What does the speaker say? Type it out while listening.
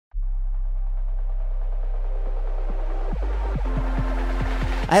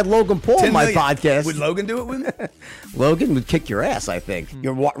I had Logan Paul on my podcast. Would Logan do it with me? Logan would kick your ass, I think.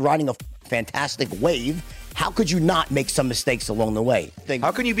 You're riding a fantastic wave. How could you not make some mistakes along the way?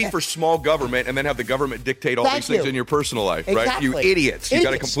 How can you be for small government and then have the government dictate all these things in your personal life, right? Exactly. You idiots. You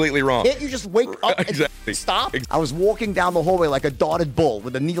got it completely wrong. Can't you just wake up and stop? I was walking down the hallway like a dotted bull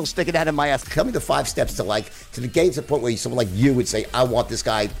with a needle sticking out of my ass. Tell me the 5 steps to the getting to the point where someone like you would say, I want this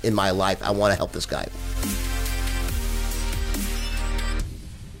guy in my life. I want to help this guy.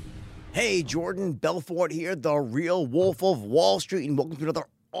 Hey, Jordan Belfort here, the real Wolf of Wall Street, and welcome to another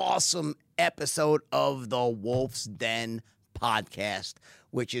awesome episode of the Wolf's Den podcast,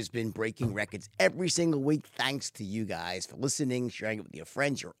 which has been breaking records every single week. Thanks to you guys for listening, sharing it with your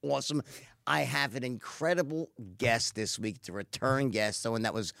friends. You're awesome. I have an incredible guest this week, the return guest, someone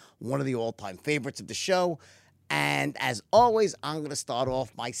that was one of the all-time favorites of the show. And as always, I'm going to start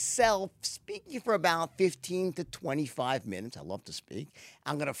off myself speaking for about 15 to 25 minutes. I love to speak.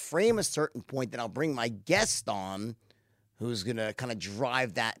 I'm going to frame a certain point, then I'll bring my guest on who's going to kind of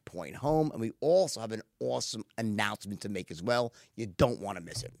drive that point home. And we also have an awesome announcement to make as well. You don't want to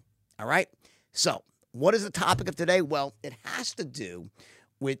miss it. All right? So what is the topic of today? Well, it has to do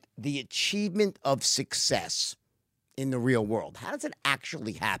with the achievement of success in the real world. How does it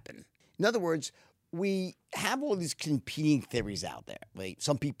actually happen? In other words, we have all these competing theories out there. Like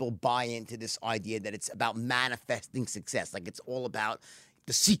some people buy into this idea that it's about manifesting success, like it's all about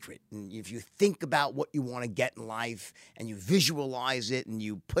the secret. And if you think about what you want to get in life and you visualize it and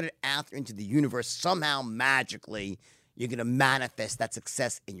you put it out there into the universe, somehow magically you're going to manifest that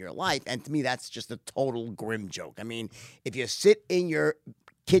success in your life. And to me, that's just a total grim joke. I mean, if you sit in your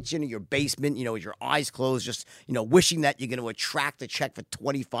kitchen or your basement, with your eyes closed, just, wishing that you're going to attract a check for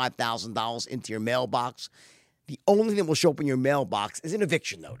 $25,000 into your mailbox, the only thing that will show up in your mailbox is an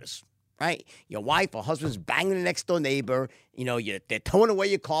eviction notice, right? Your wife or husband's banging the next door neighbor, they're towing away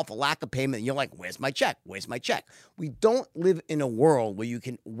your car for lack of payment, and you're like, where's my check? Where's my check? We don't live in a world where you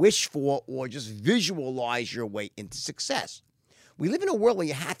can wish for or just visualize your way into success. We live in a world where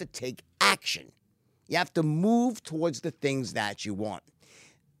you have to take action. You have to move towards the things that you want.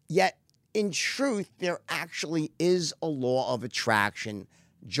 Yet, in truth, there actually is a law of attraction,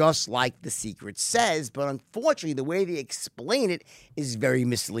 just like The Secret says, but unfortunately, the way they explain it is very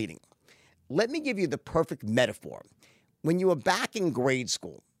misleading. Let me give you the perfect metaphor. When you were back in grade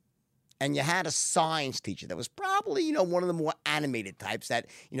school and you had a science teacher that was probably, one of the more animated types that,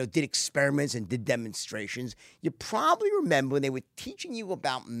 did experiments and did demonstrations, you probably remember when they were teaching you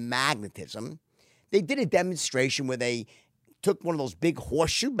about magnetism, they did a demonstration where they took one of those big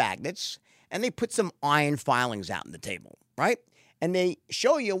horseshoe magnets and they put some iron filings out on the table, right? And they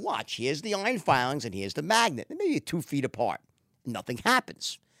show you, watch, here's the iron filings and here's the magnet. They're maybe 2 feet apart. Nothing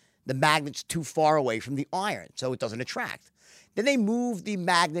happens. The magnet's too far away from the iron, so it doesn't attract. Then they move the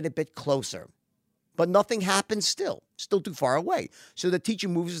magnet a bit closer, but nothing happens still too far away. So the teacher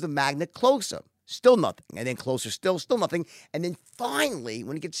moves the magnet closer, still nothing. And then closer still nothing. And then finally,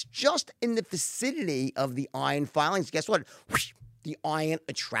 when it gets just in the vicinity of the iron filings, guess what? Whoosh, the iron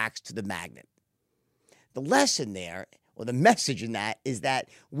attracts to the magnet. The lesson there, or the message in that, is that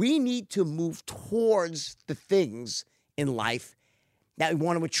we need to move towards the things in life that we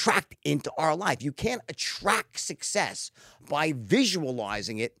want to attract into our life. You can't attract success by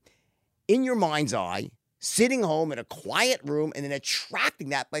visualizing it in your mind's eye, sitting home in a quiet room, and then attracting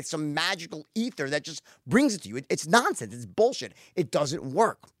that by some magical ether that just brings it to you. It's nonsense. It's bullshit. It doesn't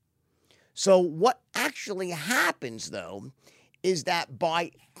work. So what actually happens, though, is that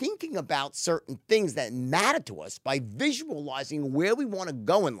by thinking about certain things that matter to us, by visualizing where we want to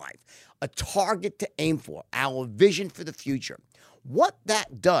go in life, a target to aim for, our vision for the future, what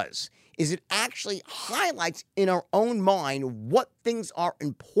that does is it actually highlights in our own mind what things are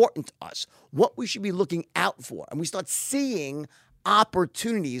important to us, what we should be looking out for. And we start seeing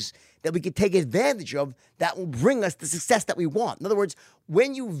opportunities that we can take advantage of that will bring us the success that we want. In other words,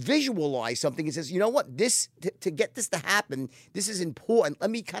 when you visualize something, it says, you know what, this to get this to happen, this is important.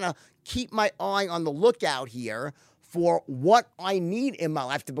 Let me kind of keep my eye on the lookout here for what I need in my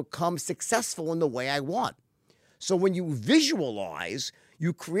life to become successful in the way I want. So when you visualize,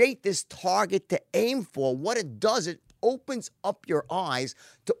 you create this target to aim for. What it does, it opens up your eyes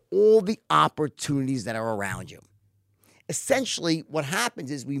to all the opportunities that are around you. Essentially, what happens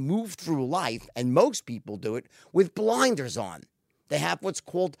is we move through life, and most people do it with blinders on. They have what's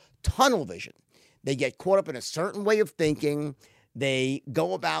called tunnel vision. They get caught up in a certain way of thinking. They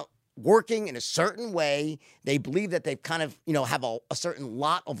go about working in a certain way. They believe that they kind of, have a certain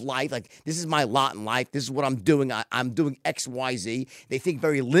lot of life. Like, this is my lot in life. This is what I'm doing. I'm doing X, Y, Z. They think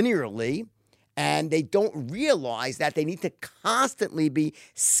very linearly. And they don't realize that they need to constantly be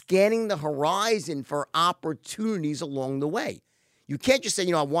scanning the horizon for opportunities along the way. You can't just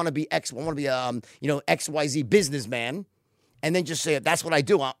say, I want to be XYZ businessman, and then just say, that's what I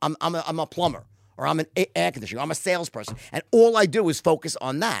do. I'm a plumber, or I'm an air conditioner, I'm a salesperson, and all I do is focus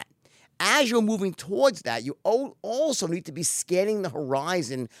on that. As you're moving towards that, you also need to be scanning the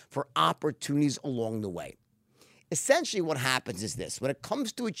horizon for opportunities along the way. Essentially, what happens is this. When it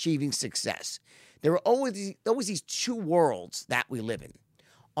comes to achieving success, there are always these two worlds that we live in.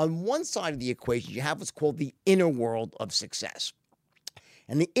 On one side of the equation, you have what's called the inner world of success.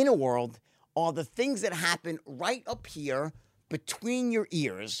 And the inner world are the things that happen right up here between your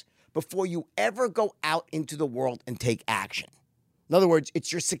ears before you ever go out into the world and take action. In other words,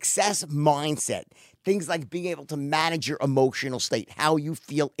 it's your success mindset. Things like being able to manage your emotional state, how you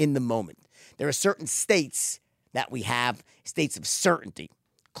feel in the moment. There are certain states that we have, states of certainty,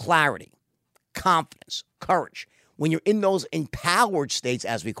 clarity, confidence, courage. When you're in those empowered states,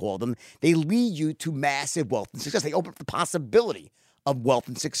 as we call them, they lead you to massive wealth and success. They open up the possibility of wealth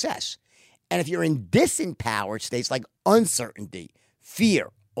and success. And if you're in disempowered states like uncertainty, fear,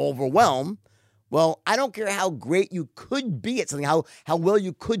 overwhelm, well, I don't care how great you could be at something, how well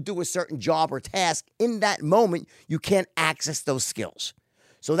you could do a certain job or task, in that moment, you can't access those skills.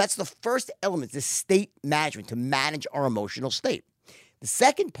 So that's the first element, the state management, to manage our emotional state. The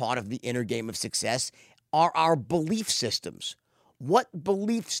second part of the inner game of success are our belief systems. What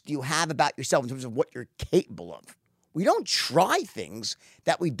beliefs do you have about yourself in terms of what you're capable of? We don't try things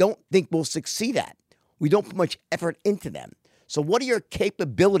that we don't think we'll succeed at. We don't put much effort into them. So what are your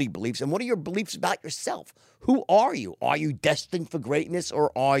capability beliefs, and what are your beliefs about yourself? Who are you? Are you destined for greatness,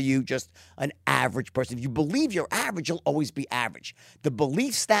 or are you just an average person? If you believe you're average, you'll always be average. The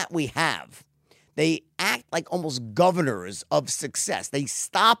beliefs that we have, they act like almost governors of success. They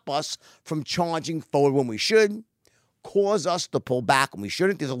stop us from charging forward when we should, cause us to pull back when we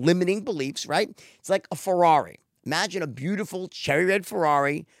shouldn't. There's limiting beliefs, right? It's like a Ferrari. Imagine a beautiful cherry red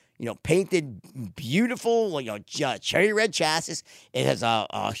Ferrari, painted beautiful, cherry red chassis. It has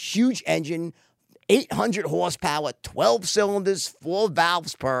a huge engine, 800 horsepower, 12 cylinders, 4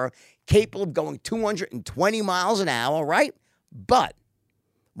 valves per, capable of going 220 miles an hour, right? But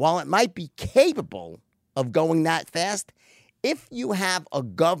while it might be capable of going that fast, if you have a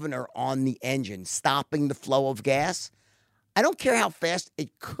governor on the engine stopping the flow of gas, I don't care how fast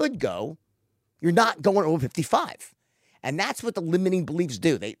it could go, you're not going over 55. And that's what the limiting beliefs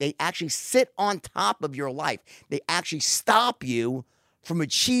do. They actually sit on top of your life. They actually stop you from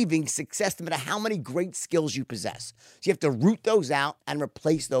achieving success no matter how many great skills you possess. So you have to root those out and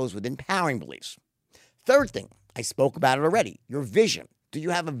replace those with empowering beliefs. Third thing, I spoke about it already, your vision. Do you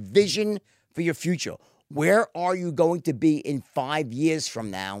have a vision for your future? Where are you going to be in 5 years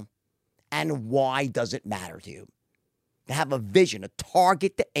from now, and why does it matter to you? To have a vision, a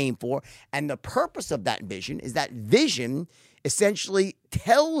target to aim for. And the purpose of that vision is that vision essentially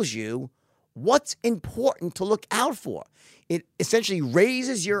tells you what's important to look out for. It essentially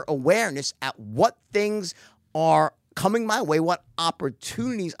raises your awareness at what things are coming my way, what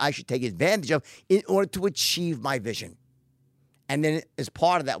opportunities I should take advantage of in order to achieve my vision. And then as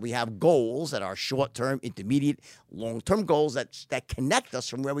part of that, we have goals that are short-term, intermediate, long-term goals that connect us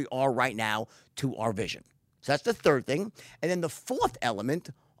from where we are right now to our vision. So that's the third thing. And then the fourth element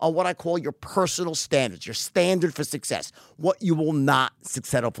are what I call your personal standards, your standard for success, what you will not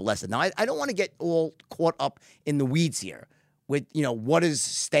settle for less than. Now, I don't want to get all caught up in the weeds here with, what does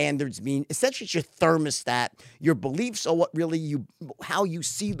standards mean? Essentially, it's your thermostat. Your beliefs are what really how you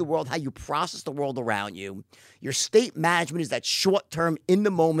see the world, how you process the world around you. Your state management is that short-term,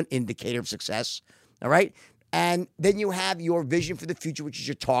 in-the-moment indicator of success, all right? And then you have your vision for the future, which is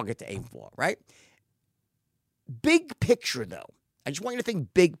your target to aim for, right? Big picture, though, I just want you to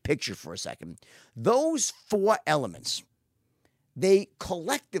think big picture for a second. Those 4 elements, they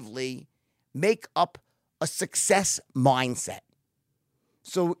collectively make up a success mindset.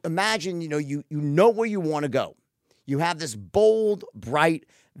 So imagine, you know where you want to go. You have this bold, bright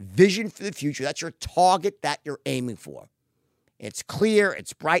vision for the future. That's your target that you're aiming for. It's clear,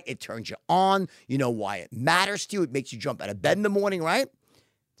 it's bright, it turns you on. You know why it matters to you. It makes you jump out of bed in the morning, right?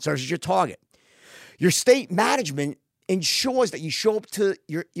 Serves as your target. Your state management ensures that you show up to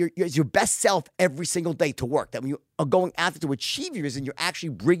your best self every single day to work. That when you are going after to achieve your vision, you're actually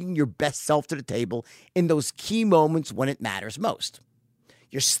bringing your best self to the table in those key moments when it matters most.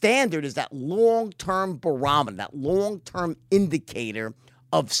 Your standard is that long-term barometer, that long-term indicator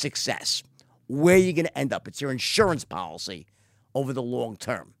of success, where you're going to end up. It's your insurance policy over the long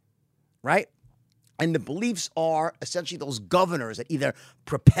term, right? And the beliefs are essentially those governors that either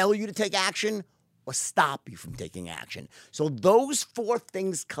propel you to take action or stop you from taking action. So those 4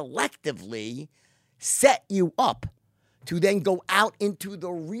 things collectively set you up to then go out into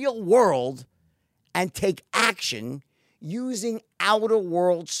the real world and take action using outer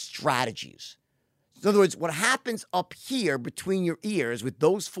world strategies. In other words, what happens up here between your ears with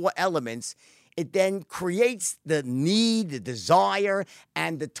those 4 elements, it then creates the need, the desire,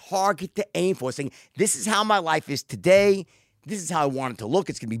 and the target to aim for, saying, this is how my life is today. This is how I want it to look.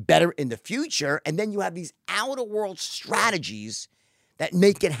 It's going to be better in the future. And then you have these outer world strategies that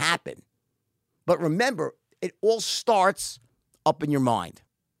make it happen. But remember, it all starts up in your mind.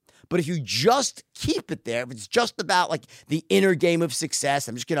 But if you just keep it there, if it's just about like the inner game of success,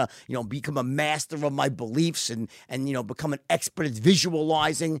 I'm just going to, become a master of my beliefs and become an expert at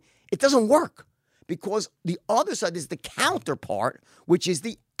visualizing, it doesn't work. Because the other side is the counterpart, which is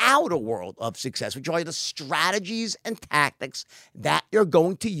the outer world of success, which are the strategies and tactics that you're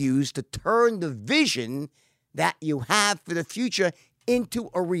going to use to turn the vision that you have for the future into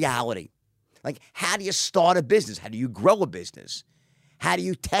a reality. Like, how do you start a business? How do you grow a business? How do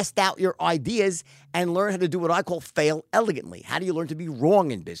you test out your ideas and learn how to do what I call fail elegantly? How do you learn to be wrong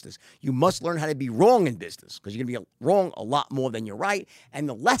in business? You must learn how to be wrong in business because you're going to be wrong a lot more than you're right, and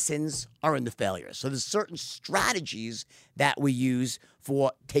the lessons are in the failures. So there's certain strategies that we use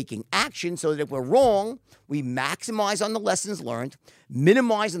for taking action so that if we're wrong, we maximize on the lessons learned,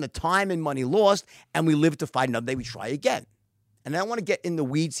 minimize on the time and money lost, and we live to fight another day. We try again. And I don't want to get in the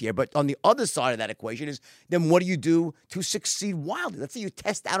weeds here, but on the other side of that equation is then what do you do to succeed wildly? Let's say you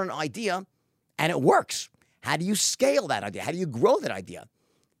test out an idea and it works. How do you scale that idea? How do you grow that idea?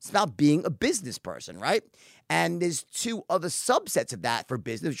 It's about being a business person, right? And there's 2 other subsets of that for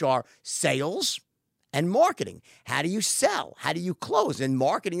business, which are sales and marketing. How do you sell? How do you close? And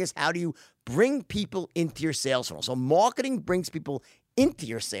marketing is how do you bring people into your sales funnel? So marketing brings people into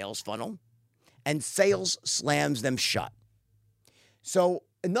your sales funnel and sales slams them shut. So,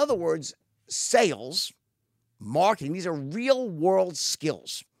 in other words, sales, marketing, these are real world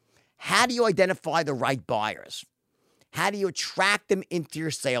skills. How do you identify the right buyers? How do you attract them into your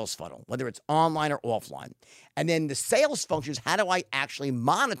sales funnel, whether it's online or offline? And then the sales functions, how do I actually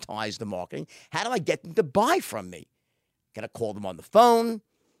monetize the marketing? How do I get them to buy from me? Got to call them on the phone,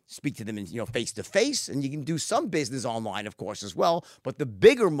 speak to them in, face to face, and you can do some business online, of course, as well. But the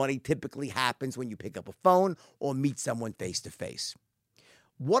bigger money typically happens when you pick up a phone or meet someone face to face.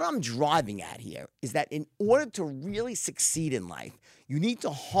 What I'm driving at here is that in order to really succeed in life, you need to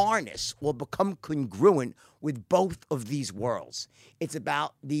harness or become congruent with both of these worlds. It's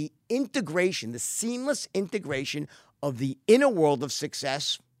about the integration, the seamless integration of the inner world of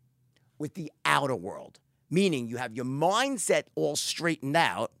success with the outer world. Meaning you have your mindset all straightened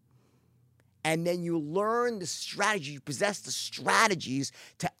out, and then you learn the strategy, you possess the strategies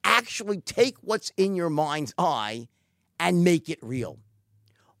to actually take what's in your mind's eye and make it real.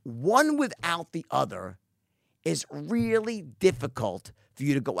 One without the other is really difficult for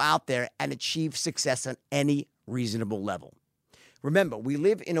you to go out there and achieve success on any reasonable level. Remember, we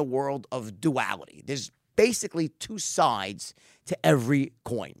live in a world of duality. There's basically 2 sides to every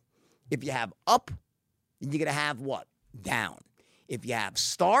coin. If you have up, then you're going to have what? Down. If you have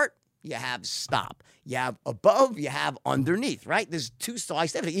start, you have stop. You have above, you have underneath, right? There's 2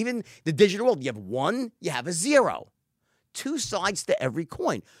 sides to everything. Even the digital world, you have 1, you have a 0. 2 sides to every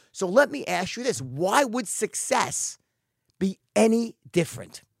coin. So let me ask you this. Why would success be any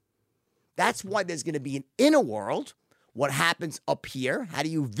different? That's why there's going to be an inner world. What happens up here? How do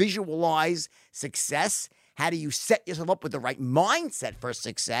you visualize success? How do you set yourself up with the right mindset for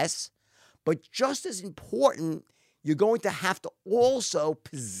success? But just as important, you're going to have to also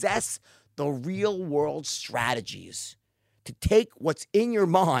possess the real world strategies to take what's in your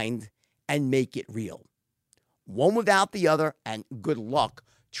mind and make it real. One without the other, and good luck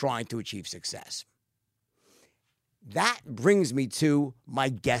trying to achieve success. That brings me to my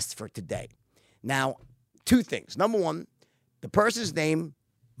guest for today. Now, 2 things. Number 1, the person's name,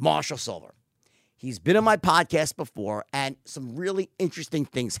 Marshall Sylver. He's been on my podcast before, and some really interesting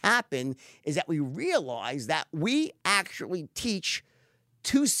things happen is that we realize that we actually teach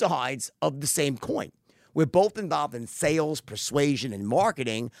 2 sides of the same coin. We're both involved in sales, persuasion, and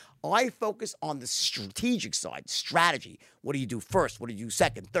marketing. I focus on the strategic side, strategy. What do you do first? What do you do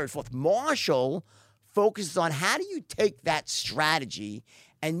second, third, fourth? Marshall focuses on how do you take that strategy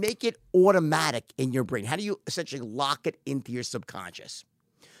and make it automatic in your brain? How do you essentially lock it into your subconscious?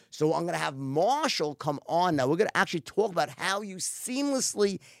 So I'm going to have Marshall come on now. We're going to actually talk about how you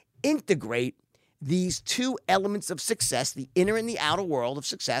seamlessly integrate these two elements of success, the inner and the outer world of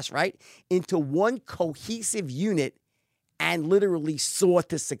success, right, into one cohesive unit and literally soar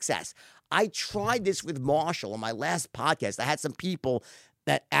to success. I tried this with Marshall on my last podcast. I had some people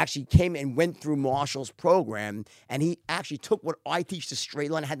that actually came and went through Marshall's program, and he actually took what I teach, the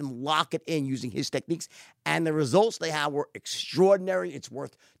straight line, had them lock it in using his techniques, and the results they had were extraordinary. It's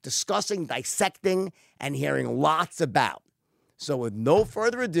worth discussing, dissecting, and hearing lots about. So with no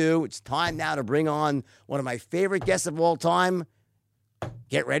further ado, it's time now to bring on one of my favorite guests of all time.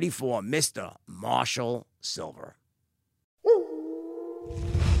 Get ready for Mr. Marshall Sylver.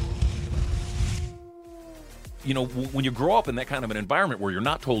 You know, when you grow up in that kind of an environment where you're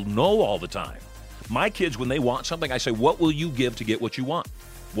not told no all the time, my kids, when they want something, I say, what will you give to get what you want?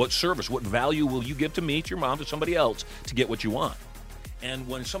 What service, what value will you give to me, to your mom, to somebody else to get what you want? And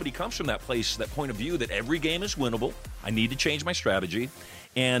when somebody comes from that place, that point of view that every game is winnable, I need to change my strategy,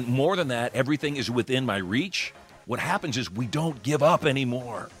 and more than that, everything is within my reach, what happens is we don't give up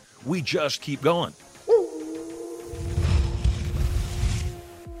anymore. We just keep going.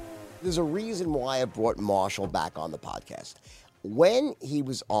 There's a reason why I brought Marshall back on the podcast. When he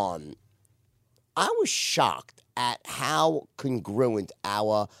was on, I was shocked at how congruent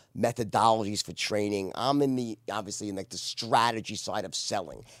our methodologies for training. I'm obviously in like the strategy side of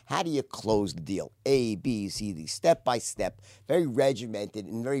selling. How do you close the deal? A, B, C, D, step by step, very regimented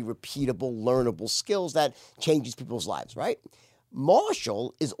and very repeatable, learnable skills that changes people's lives, right?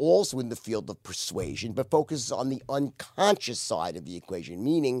 Marshall is also in the field of persuasion, but focuses on the unconscious side of the equation,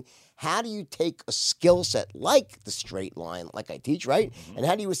 meaning how do you take a skill set like the straight line, like I teach, right? Mm-hmm. And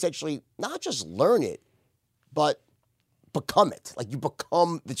how do you essentially not just learn it, but become it? Like you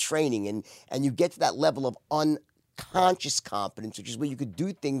become the training and you get to that level of unconscious competence, which is where you could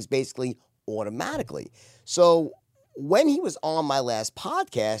do things basically automatically. So when he was on my last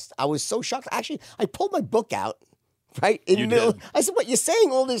podcast, I was so shocked. Actually, I pulled my book out. Right? In the middle. I said, what, you're saying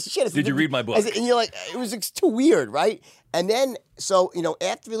all this shit. Said, did you read my book? I said, and you're like, it was too weird, right? And then, so,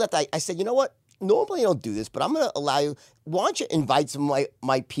 after we left, I said, you know what? Normally I don't do this, but I'm going to allow you, why don't you invite some of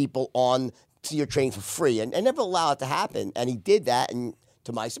my people on to your training for free? And I never allow it to happen. And he did that, and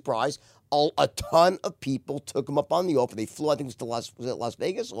to my surprise, a ton of people took him up on the offer. They flew, I think it was Las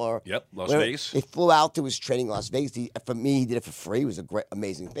Vegas? Yep, Las Vegas. They flew out to his training in Las Vegas. For me, he did it for free. It was a great,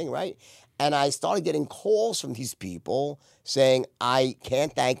 amazing thing, right? And I started getting calls from these people saying, I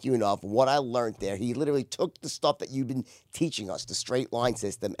can't thank you enough for what I learned there. He literally took the stuff that you've been teaching us, the straight line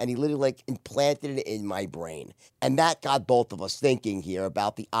system, and he literally implanted it in my brain. And that got both of us thinking here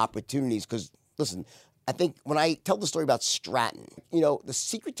about the opportunities. Because, listen, I think when I tell the story about Stratton, the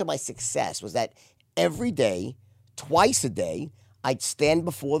secret to my success was that every day, twice a day, I'd stand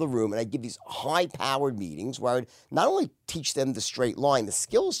before the room and I'd give these high-powered meetings where I'd not only teach them the straight line, the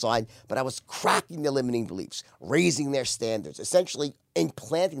skill side, but I was cracking their limiting beliefs, raising their standards, essentially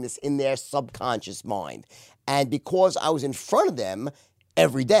implanting this in their subconscious mind. And because I was in front of them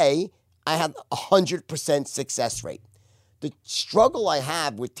every day, I had a 100% success rate. The struggle I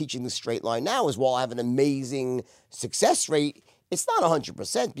have with teaching the straight line now is while I have an amazing success rate, it's not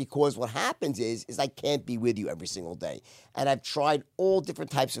 100% because what happens is I can't be with you every single day. And I've tried all different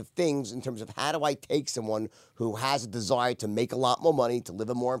types of things in terms of how do I take someone who has a desire to make a lot more money, to live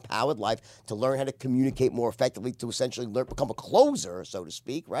a more empowered life, to learn how to communicate more effectively, to essentially become a closer, so to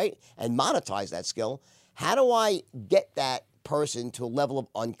speak, right? And monetize that skill. How do I get that person to a level of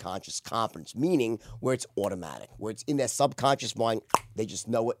unconscious competence, meaning where it's automatic, where it's in their subconscious mind, they just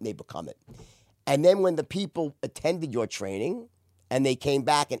know it and they become it. And then when the people attended your training, and they came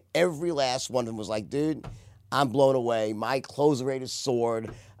back, and every last one of them was like, dude, I'm blown away. My closing rate has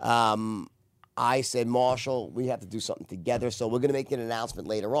soared. I said, Marshall, we have to do something together. So we're going to make an announcement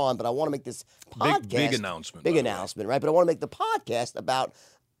later on, but I want to make this podcast. Big announcement. Big announcement, right? But I want to make the podcast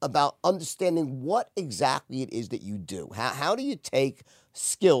about understanding what exactly it is that you do. How do you take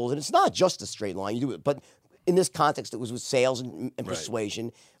skills, and it's not just a straight line, you do it, but in this context, it was with sales and persuasion.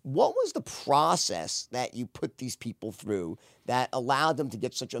 Right. What was the process that you put these people through that allowed them to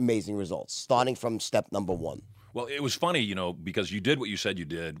get such amazing results, starting from step number one? Well, it was funny, because you did what you said you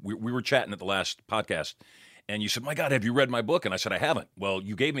did. We were chatting at the last podcast, and you said, my God, have you read my book? And I said, I haven't. Well,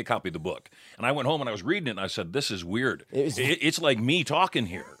 you gave me a copy of the book. And I went home and I was reading it, and I said, this is weird. It's like me talking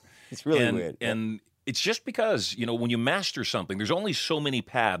here. It's really weird. And It's just because, when you master something, there's only so many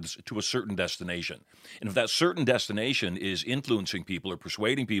paths to a certain destination. And if that certain destination is influencing people or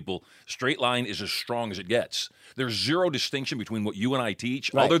persuading people, straight line is as strong as it gets. There's zero distinction between what you and I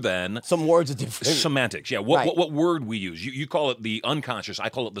teach other than some words are different. Semantics. Yeah, what word we use. You call it the unconscious, I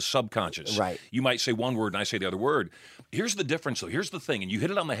call it the subconscious. Right. You might say one word and I say the other word. Here's the difference, though. Here's the thing, and you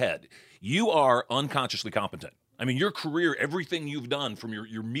hit it on the head. You are unconsciously competent. I mean, your career, everything you've done from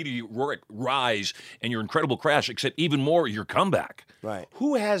your meteoric rise and your incredible crash, except even more, your comeback. Right.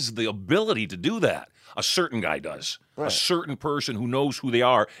 Who has the ability to do that? A certain guy does. Right. A certain person who knows who they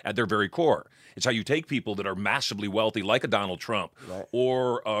are at their very core. It's how you take people that are massively wealthy, like a Donald Trump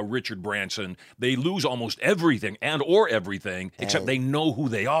or Richard Branson. They lose almost everything or everything, except they know who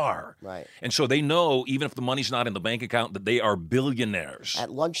they are. Right. And so they know, even if the money's not in the bank account, that they are billionaires.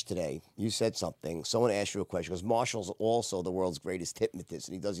 At lunch today, you said something. Someone asked you a question because Marshall's also the world's greatest hypnotist,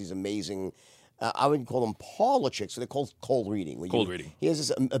 and he does these amazing. I wouldn't call them parlor tricks, so they're called cold reading. Reading. He has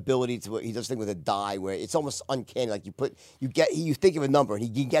this ability to. He does a thing with a die where it's almost uncanny. Like you think of a number and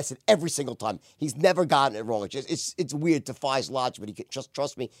he gets it every single time. He's never gotten it wrong. It's weird, defies logic, but he can just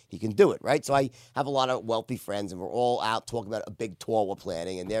trust me. He can do it, right? So I have a lot of wealthy friends, and we're all out talking about a big tour we're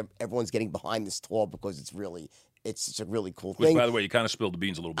planning, and everyone's getting behind this tour because it's a really cool thing. Which, by the way, you kind of spilled the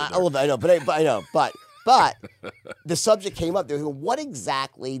beans a little bit. I know, but the subject came up. They were going, what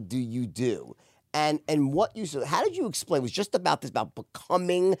exactly do you do? And what how did you explain? It was just about this, about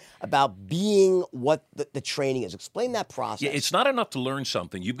becoming, about being what the training is. Explain that process. Yeah, it's not enough to learn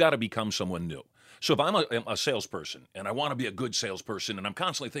something. You've got to become someone new. So if I'm a salesperson and I want to be a good salesperson and I'm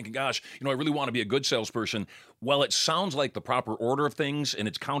constantly thinking, gosh, I really want to be a good salesperson, well, it sounds like the proper order of things and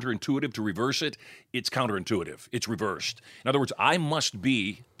it's counterintuitive to reverse it. It's counterintuitive. It's reversed. In other words, I must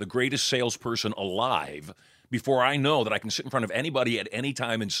be the greatest salesperson alive before I know that I can sit in front of anybody at any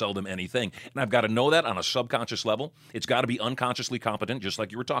time and sell them anything. And I've got to know that on a subconscious level. It's got to be unconsciously competent, just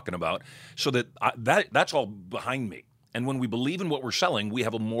like you were talking about, so that that's all behind me. And when we believe in what we're selling, we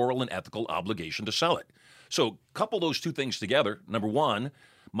have a moral and ethical obligation to sell it. So couple those two things together. Number one,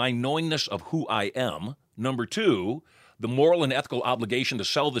 my knowingness of who I am. Number two, the moral and ethical obligation to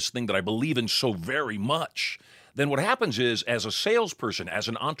sell this thing that I believe in so very much. Then what happens is, as a salesperson, as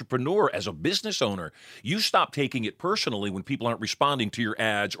an entrepreneur, as a business owner, you stop taking it personally when people aren't responding to your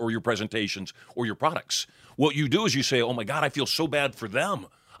ads or your presentations or your products. What you do is you say, oh my God, I feel so bad for them.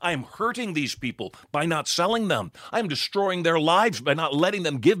 I am hurting these people by not selling them. I am destroying their lives by not letting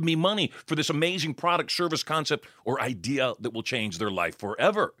them give me money for this amazing product, service, concept, or idea that will change their life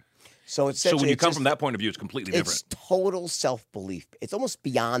forever. So when you come from that point of view, it's completely different. It's total self-belief. It's almost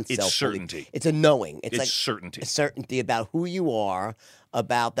beyond self-belief. It's certainty. It's a knowing. It's like certainty. A certainty about who you are,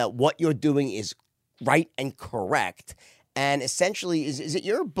 about that what you're doing is right and correct. And essentially, is it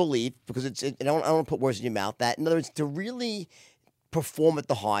your belief, because I don't want to put words in your mouth, that in other words, to really perform at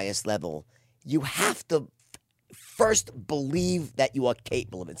the highest level, you have to first believe that you are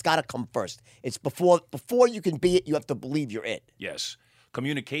capable of it. It's got to come first. It's before you can be it, you have to believe you're it. Yes.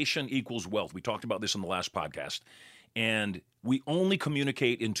 Communication equals wealth. We talked about this in the last podcast. And we only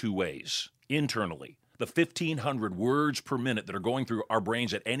communicate in two ways. Internally, the 1,500 words per minute that are going through our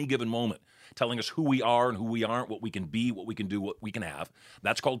brains at any given moment, telling us who we are and who we aren't, what we can be, what we can do, what we can have.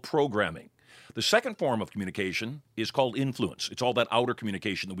 That's called programming. The second form of communication is called influence. It's all that outer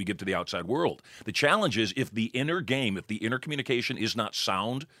communication that we give to the outside world. The challenge is, if the inner communication is not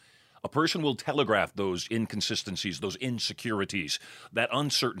sound, a person will telegraph those inconsistencies, those insecurities, that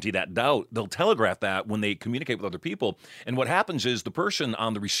uncertainty, that doubt. They'll telegraph that when they communicate with other people. And what happens is the person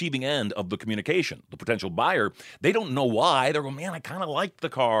on the receiving end of the communication, the potential buyer, they don't know why. They're going, man, I kind of liked the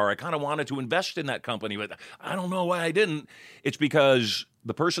car. I kind of wanted to invest in that company, but I don't know why I didn't. It's because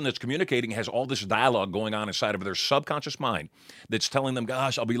the person that's communicating has all this dialogue going on inside of their subconscious mind that's telling them,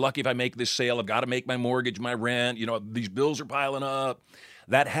 gosh, I'll be lucky if I make this sale. I've got to make my mortgage, my rent. These bills are piling up.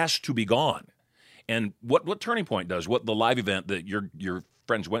 That has to be gone. And what Turning Point does, what the live event that your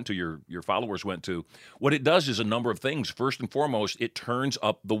friends went to, your followers went to, what it does is a number of things. First and foremost, it turns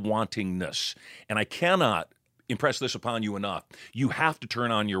up the wantingness. And I cannot impress this upon you enough. You have to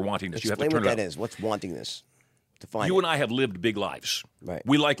turn on your wantingness. Explain you have to turn what that is. What's wantingness? You and I have lived big lives. Right.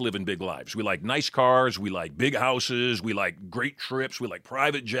 We like living big lives. We like nice cars. We like big houses. We like great trips. We like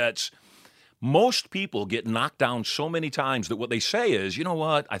private jets. Most people get knocked down so many times that what they say is, you know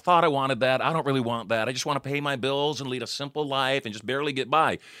what, I thought I wanted that. I don't really want that. I just want to pay my bills and lead a simple life and just barely get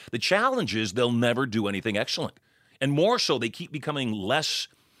by. The challenge is they'll never do anything excellent. And more so, they become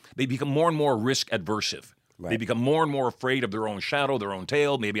more and more risk adversive. They become more and more afraid of their own shadow, their own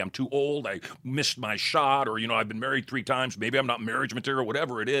tail. Maybe I'm too old, I missed my shot, or, I've been married 3 times, maybe I'm not marriage material,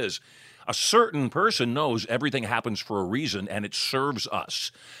 whatever it is. A certain person knows everything happens for a reason, and it serves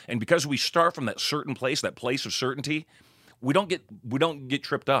us. And because we start from that certain place, that place of certainty, we don't get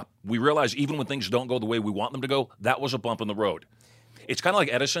tripped up. We realize even when things don't go the way we want them to go, that was a bump in the road. It's kind of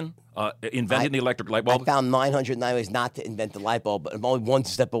like Edison inventing the electric light bulb. I found 909 ways not to invent the light bulb, but I'm only one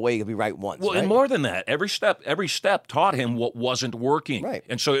step away to be right once. Well, right? and more than that, every step taught him what wasn't working. Right.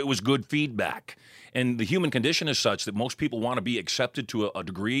 And so it was good feedback. And the human condition is such that most people want to be accepted to a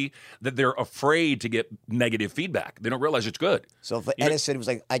degree that they're afraid to get negative feedback. They don't realize it's good. So for Edison, it was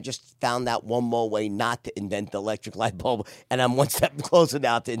like, I just found out one more way not to invent the electric light bulb, and I'm one step closer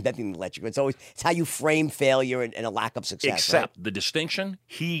now to inventing the electric. It's how you frame failure and a lack of success. Except the distinction,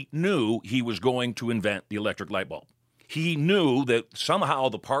 he knew he was going to invent the electric light bulb. He knew that somehow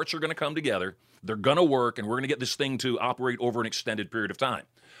the parts are going to come together, they're going to work, and we're going to get this thing to operate over an extended period of time.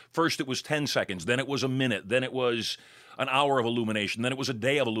 First, it was 10 seconds. Then it was a minute. Then it was an hour of illumination. Then it was a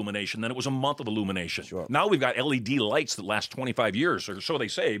day of illumination. Then it was a month of illumination. Sure. Now we've got LED lights that last 25 years, or so they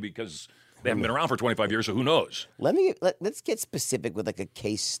say, because they haven't been around for 25 years, so who knows? Let's get specific with like a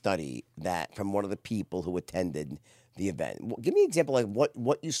case study that from one of the people who attended the event. Give me an example, like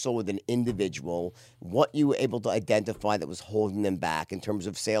what you saw with an individual, what you were able to identify that was holding them back in terms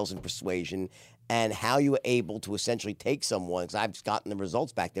of sales and persuasion, and how you were able to essentially take someone, because I've gotten the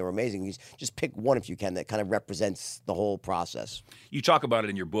results back. They were amazing. You just pick one if you can that kind of represents the whole process. You talk about it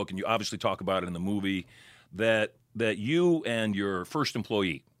in your book, and you obviously talk about it in the movie, that you and your first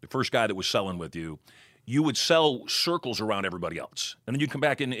employee, the first guy that was selling with you, you would sell circles around everybody else. And then you'd come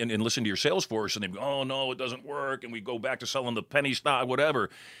back in and listen to your sales force, and they'd go, oh, no, it doesn't work, and we go back to selling the penny stock, whatever.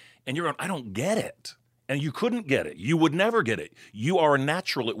 And you're going, I don't get it. And you couldn't get it. You would never get it. You are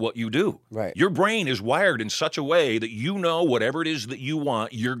natural at what you do. Right. Your brain is wired in such a way that you know whatever it is that you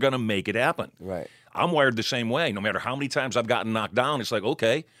want, you're going to make it happen. Right. I'm wired the same way. No matter how many times I've gotten knocked down, it's like,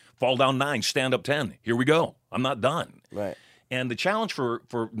 okay, fall down 9, stand up 10. Here we go. I'm not done. Right. And the challenge for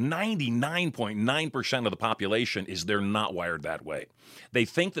 99.9% of the population is they're not wired that way. They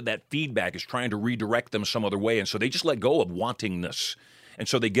think that feedback is trying to redirect them some other way, and so they just let go of wantingness. And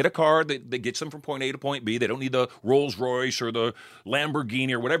so they get a car that gets them from point A to point B. They don't need the Rolls Royce or the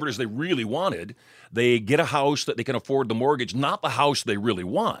Lamborghini or whatever it is they really wanted. They get a house that they can afford the mortgage, not the house they really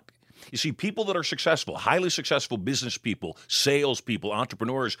want. You see, people that are successful, highly successful business people, salespeople,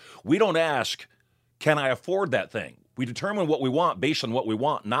 entrepreneurs, we don't ask, can I afford that thing? We determine what we want based on what we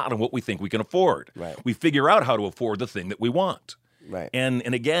want, not on what we think we can afford. Right. We figure out how to afford the thing that we want. Right.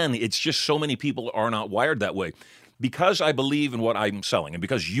 And again, it's just so many people are not wired that way. Because I believe in what I'm selling, and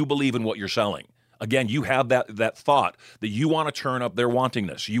because you believe in what you're selling, again, you have that thought that you want to turn up their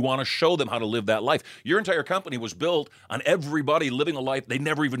wantingness. You want to show them how to live that life. Your entire company was built on everybody living a life they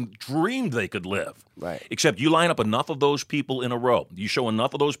never even dreamed they could live. Right. Except you line up enough of those people in a row. You show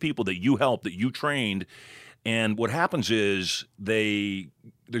enough of those people that you helped, that you trained, and what happens is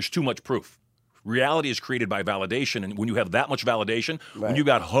there's too much proof. Reality is created by validation, and when you have that much validation, when you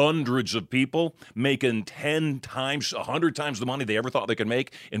got hundreds of people making 10 times, 100 times the money they ever thought they could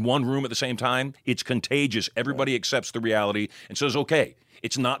make in one room at the same time, it's contagious. Everybody accepts the reality and says, okay,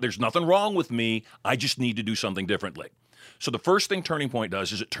 there's nothing wrong with me, I just need to do something differently. So the first thing Turning Point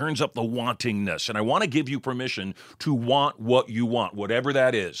does is it turns up the wantingness, and I want to give you permission to want what you want, whatever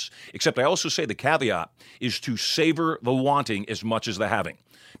that is. Except I also say the caveat is to savor the wanting as much as the having.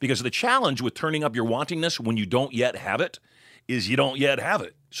 Because the challenge with turning up your wantingness when you don't yet have it is you don't yet have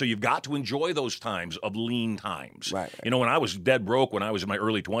it. So you've got to enjoy those times of lean times. Right. You know, when I was dead broke, when I was in my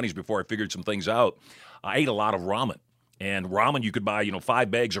early 20s before I figured some things out, I ate a lot of ramen. And ramen, you could buy,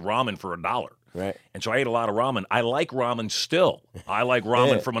 5 bags of ramen for $1. Right. And so I ate a lot of ramen. I like ramen still. I like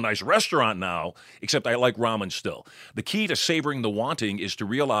ramen from a nice restaurant now, except I like ramen still. The key to savoring the wanting is to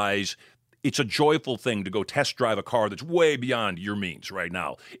realize it's a joyful thing to go test drive a car that's way beyond your means right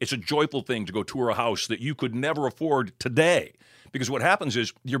now. It's a joyful thing to go tour a house that you could never afford today. Because what happens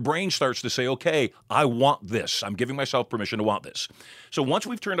is your brain starts to say, okay, I want this. I'm giving myself permission to want this. So once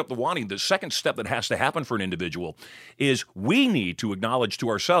we've turned up the wanting, the second step that has to happen for an individual is we need to acknowledge to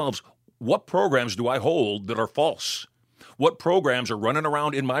ourselves, what programs do I hold that are false? What programs are running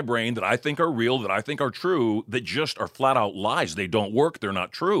around in my brain that I think are real, that I think are true, that just are flat out lies? They don't work. They're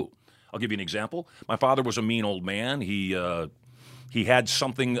not true. I'll give you an example. My father was a mean old man. He had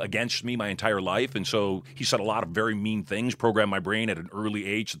something against me my entire life, and so he said a lot of very mean things, programmed my brain at an early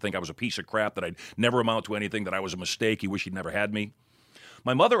age to think I was a piece of crap, that I'd never amount to anything, that I was a mistake. He wished he'd never had me.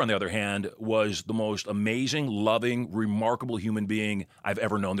 My mother, on the other hand, was the most amazing, loving, remarkable human being I've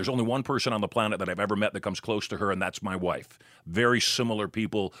ever known. There's only one person on the planet that I've ever met that comes close to her, and that's my wife. Very similar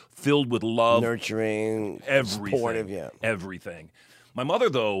people, filled with love. Nurturing, everything, supportive, yeah. Everything. My mother,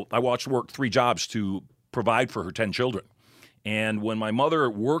 though, I watched work 3 jobs to provide for her 10 children. And when my mother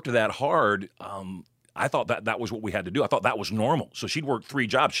worked that hard, I thought that was what we had to do. I thought that was normal. So she'd work 3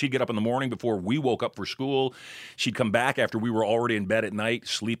 jobs. She'd get up in the morning before we woke up for school. She'd come back after we were already in bed at night,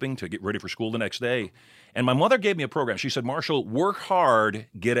 sleeping to get ready for school the next day. And my mother gave me a program. She said, Marshall, work hard,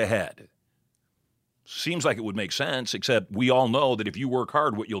 get ahead. Seems like it would make sense, except we all know that if you work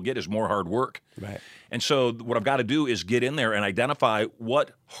hard, what you'll get is more hard work. Right. And so what I've got to do is get in there and identify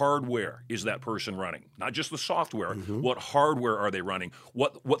what hardware is that person running. Not just the software. Mm-hmm. What hardware are they running?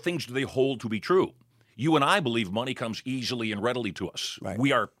 What things do they hold to be true? You and I believe money comes easily and readily to us. Right.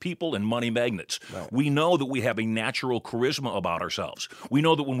 We are people and money magnets. Right. We know that we have a natural charisma about ourselves. We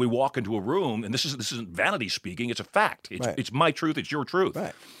know that when we walk into a room, and this isn't vanity speaking, it's a fact. It's my truth, it's your truth.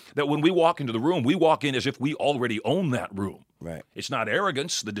 Right. That when we walk into the room, we walk in as if we already own that room. Right. It's not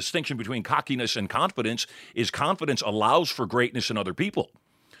arrogance. The distinction between cockiness and confidence is confidence allows for greatness in other people.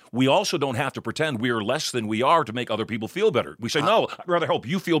 We also don't have to pretend we are less than we are to make other people feel better. We say, no, I'd rather help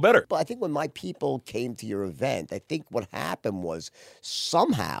you feel better. But I think when my people came to your event, I think what happened was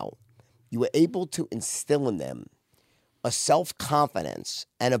somehow you were able to instill in them a self-confidence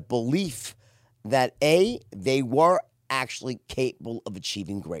and a belief that A, they were actually capable of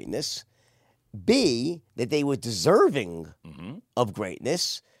achieving greatness, B, that they were deserving of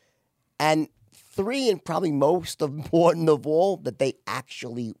greatness, and 3, and probably most important of all, that they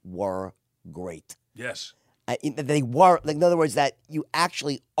actually were great. Yes. They were, like, in other words, that you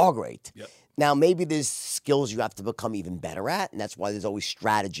actually are great. Yep. Now, maybe there's skills you have to become even better at, and that's why there's always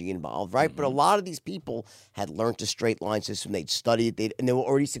strategy involved, right? But a lot of these people had learned a straight line system, they'd studied, and they were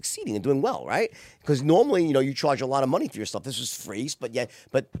already succeeding and doing well, right? Because normally, you charge a lot of money for your stuff. This was free,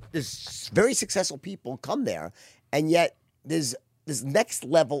 but there's very successful people come there, and yet there's this next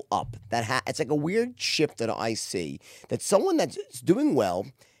level up it's like a weird shift that I see, that someone that's doing well,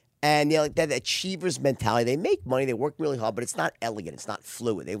 and like that achiever's mentality, they make money, they work really hard, but it's not elegant, it's not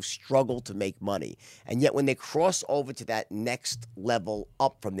fluid. They struggle to make money. And yet when they cross over to that next level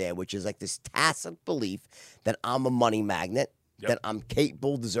up from there, which is like this tacit belief that I'm a money magnet, that I'm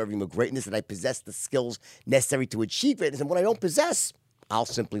capable, deserving of greatness, that I possess the skills necessary to achieve greatness, and what I don't possess, I'll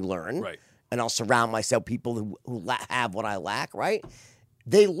simply learn. Right. And I'll surround myself with people who have what I lack, right?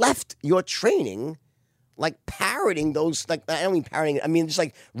 They left your training like parroting those, like, I don't mean parroting, I mean just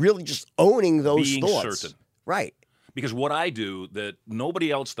like really just owning those Being thoughts. certain. Right. Because what I do that nobody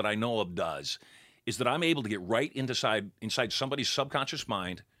else that I know of does is that I'm able to get right inside somebody's subconscious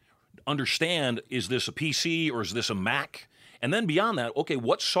mind, understand, is this a PC or is this a Mac? And then beyond that, okay,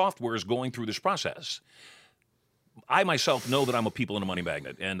 what software is going through this process? I myself know that I'm a people and a money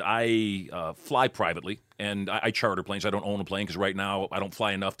magnet, and I fly privately, and I charter planes. I don't own a plane because right now I don't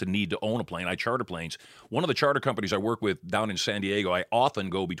fly enough to need to own a plane. I charter planes. One of the charter companies I work with down in San Diego, I often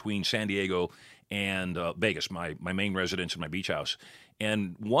go between San Diego and Vegas, my main residence and my beach house.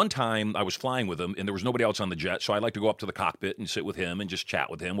 And one time I was flying with him, and there was nobody else on the jet, so I like to go up to the cockpit and sit with him and just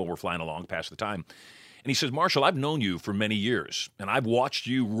chat with him while we're flying along, pass the time. And he says, Marshall, I've known you for many years, and I've watched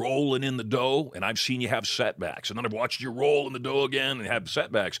you rolling in the dough, and I've seen you have setbacks. And then I've watched you roll in the dough again and have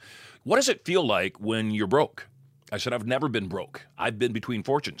setbacks. What does it feel like when you're broke? I said, I've never been broke. I've been between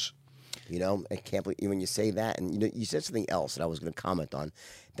fortunes. I can't believe when you say that. And, you said something else that I was going to comment on,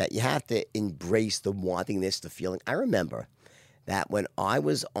 that you have to embrace the wantingness, the feeling. I remember that when I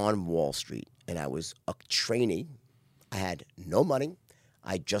was on Wall Street and I was a trainee, I had no money.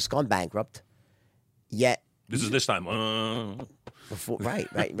 I'd just gone bankrupt. Yet this is this time. Before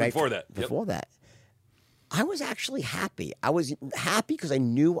that. Before that. I was actually happy. I was happy because I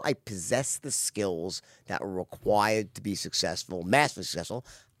knew I possessed the skills that were required to be successful, massively successful.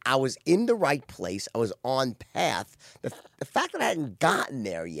 I was in the right place. I was on path. The fact that I hadn't gotten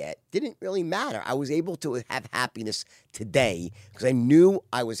there yet didn't really matter. I was able to have happiness today because I knew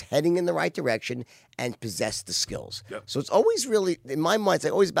I was heading in the right direction and possessed the skills. Yep. So it's always really, in my mind,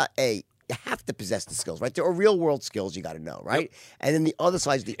 it's always about you have to possess the skills, right? There are real world skills you got to know, right? Yep. And then the other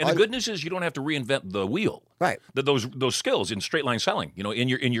side is the good news is you don't have to reinvent the wheel, right? Those skills in straight line selling, in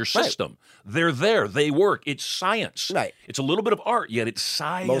your system, they're there, they work. It's science, right? It's a little bit of art, yet it's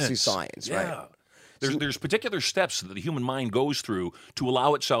science, mostly science, yeah. Right? There's particular steps that the human mind goes through to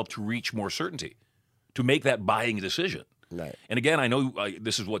allow itself to reach more certainty, to make that buying decision. Right. And again, I know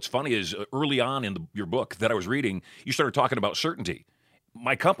this is what's funny is early on in your book that I was reading, you started talking about certainty.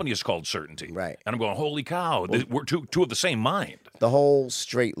 My company is called Certainty. Right. And I'm going, holy cow, we're two of the same mind. The whole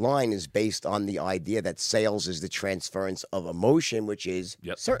straight line is based on the idea that sales is the transference of emotion, which is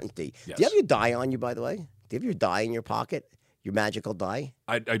certainty. Yes. Do you have your die on you, by the way? Do you have your die in your pocket? Your magical die?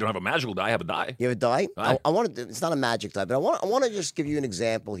 I don't have a magical die. I have a die. You have a die? Die. I want to. It's not a magic die, but I want to just give you an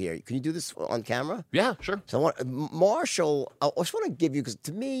example here. Can you do this on camera? Yeah, sure. So Marshall, I just want to give you, because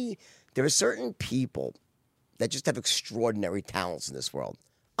to me, there are certain people that just have extraordinary talents in this world.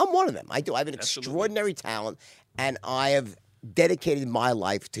 I'm one of them. I do. I have an extraordinary talent, and I have dedicated my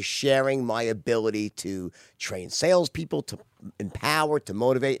life to sharing my ability to train salespeople, to empower, to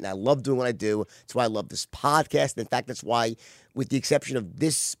motivate, and I love doing what I do. That's why I love this podcast. In fact, that's why, with the exception of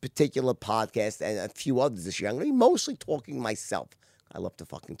this particular podcast and a few others this year, I'm going to be mostly talking myself. I love to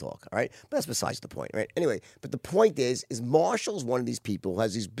fucking talk, all right? But that's besides the point, right? Anyway, but the point is Marshall's one of these people who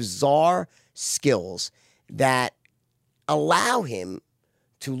has these bizarre skills that allow him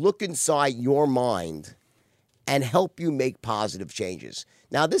to look inside your mind and help you make positive changes.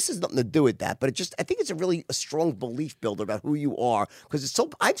 Now, this has nothing to do with that, but I think it's a strong belief builder about who you are, because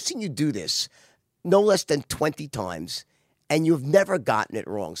I've seen you do this no less than 20 times, and you've never gotten it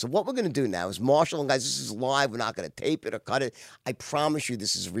wrong. So what we're going to do now is, Marshall, and guys, this is live. We're not going to tape it or cut it. I promise you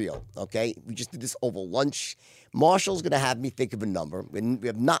this is real, okay? We just did this over lunch. Marshall's going to have me think of a number. We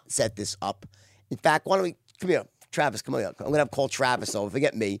have not set this up. In fact, why don't we, come here, Travis, come on. I'm going to call Travis over.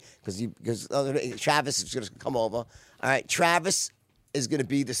 Forget me, because Travis is going to come over. All right, Travis is going to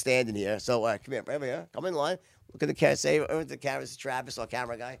be the stand-in here. So come here, over here. Come in line. Look at the camera. Say over the camera. This is Travis, our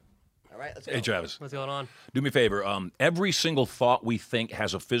camera guy. All right, let's go. Hey, Travis. What's going on? Do me a favor. Every single thought we think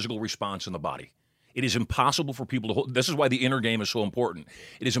has a physical response in the body. It is impossible for people to hold. This is why the inner game is so important.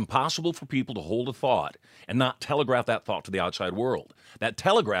 It is impossible for people to hold a thought and not telegraph that thought to the outside world. That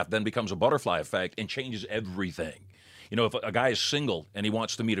telegraph then becomes a butterfly effect and changes everything. You know, if a guy is single and he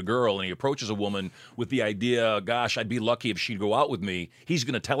wants to meet a girl and he approaches a woman with the idea, gosh, I'd be lucky if she'd go out with me, he's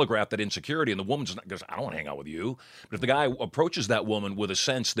going to telegraph that insecurity, and the woman's not goes, I don't want to hang out with you. But if the guy approaches that woman with a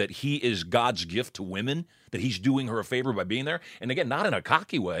sense that he is God's gift to women, that he's doing her a favor by being there, and again, not in a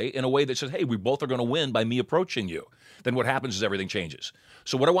cocky way, in a way that says, hey, we both are going to win by me approaching you, then what happens is everything changes.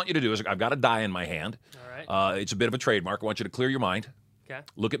 So what I want you to do is, I've got a die in my hand. All right. It's a bit of a trademark. I want you to clear your mind. Okay.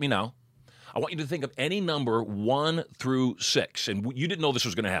 Look at me now. I want you to think of any number 1 through 6. And you didn't know this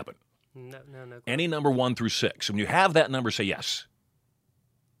was going to happen. No. Any number 1 through 6. And when you have that number, say yes.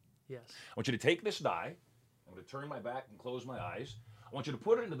 Yes. I want you to take this die. I'm going to turn my back and close my eyes. I want you to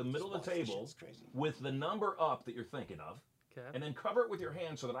put it into the middle of the table with the number up that you're thinking of. Okay. And then cover it with your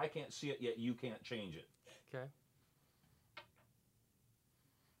hand so that I can't see it, yet you can't change it. Okay.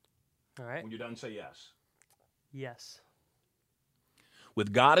 All right. When you're done, say yes. Yes.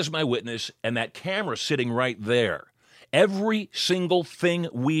 With God as my witness and that camera sitting right there, every single thing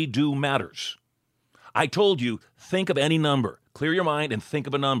we do matters. I told you, think of any number. Clear your mind and think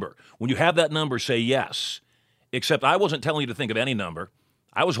of a number. When you have that number, say yes. Except I wasn't telling you to think of any number.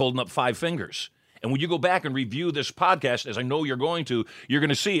 I was holding up 5 fingers. And when you go back and review this podcast, as I know you're going to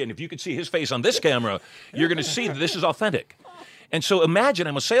see, and if you could see his face on this camera, you're going to see that this is authentic. And so imagine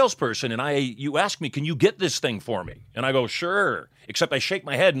I'm a salesperson, and you ask me, can you get this thing for me? And I go, sure. Except I shake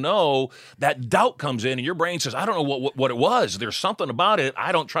my head no. That doubt comes in, and your brain says, I don't know what it was. There's something about it.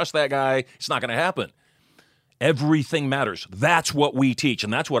 I don't trust that guy. It's not going to happen. Everything matters. That's what we teach,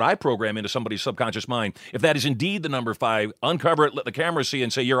 and that's what I program into somebody's subconscious mind. If that is indeed the number 5, uncover it, let the camera see,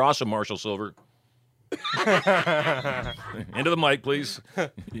 and say, you're awesome, Marshall Sylver. Into the mic, please.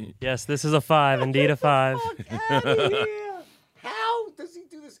 Yes, this is a 5. Indeed a 5. How does he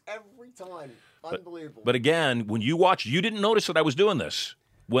do this every time? Unbelievable. But again, when you watch, you didn't notice that I was doing this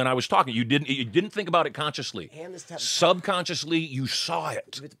when I was talking. You didn't think about it consciously. Subconsciously, you saw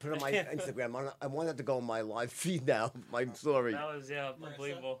it. You have to put it on my Instagram. I want that to go on my live feed now. My story. That was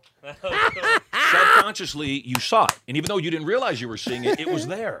unbelievable. Subconsciously, you saw it, and even though you didn't realize you were seeing it, it was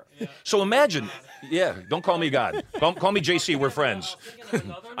there. Yeah. So imagine, don't call me God. Call me JC. We're friends.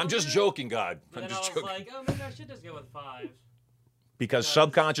 I'm just joking, God. I'm just joking. Like, oh, maybe I should just go with 5. Because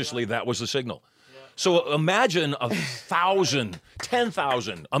subconsciously, that was the signal. So imagine 1,000,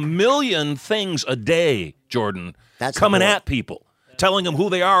 10,000, 1,000,000 things a day, Jordan, coming at people, telling them who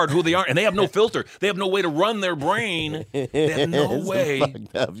they are and who they aren't, and they have no filter. They have no way to run their brain. They have no way.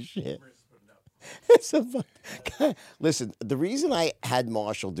 Fucked up shit. Listen, the reason I had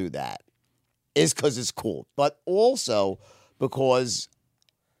Marshall do that is because it's cool, but also because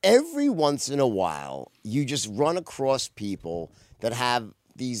every once in a while you just run across people that have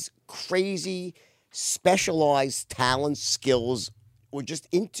these crazy, specialized talents, skills, or just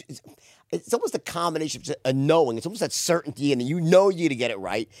into. It's almost a combination of a knowing. It's almost that certainty, and you know you're gonna get it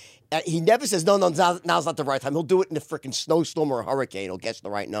right. He never says no. Now's not the right time. He'll do it in a freaking snowstorm or a hurricane. He'll guess the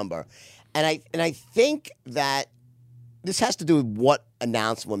right number, and I think that this has to do with what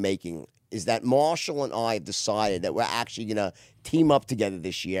announcement we're making. Is that Marshall and I have decided that we're actually gonna team up together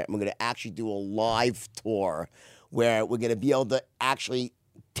this year, and we're gonna actually do a live tour where we're gonna be able to actually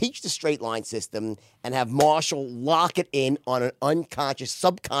teach the straight line system and have Marshall lock it in on an unconscious,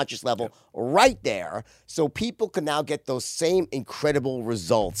 subconscious level right there, so people can now get those same incredible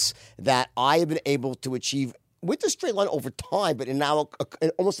results that I have been able to achieve with the straight line over time, but in now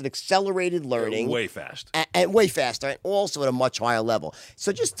almost an accelerated learning. Way fast. And way faster, and also at a much higher level.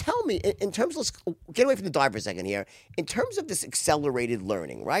 So just tell me, in terms of, let's get away from the dive for a second here, in terms of this accelerated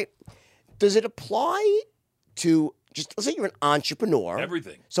learning, right? Does it apply to, just let's say you're an entrepreneur.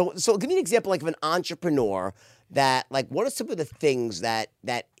 Everything. So give me an example like of an entrepreneur that, like, what are some of the things that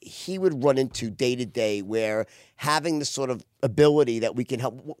he would run into day to day where having the sort of ability that we can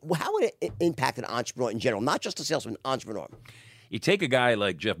help, how would it impact an entrepreneur in general, not just a salesman, entrepreneur? You take a guy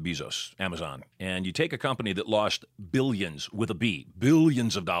like Jeff Bezos, Amazon, and you take a company that lost billions with a B,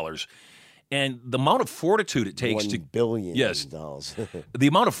 billions of dollars, and the amount of fortitude it takes to $1 billion. Yes, dollars. the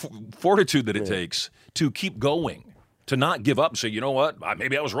amount of fortitude that it takes to keep going, to not give up and say, you know what,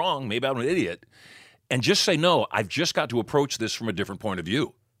 maybe I was wrong, maybe I'm an idiot, and just say, no, I've just got to approach this from a different point of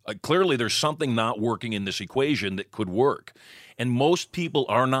view. Clearly, there's something not working in this equation that could work, and most people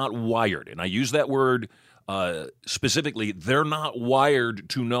are not wired, and I use that word specifically, they're not wired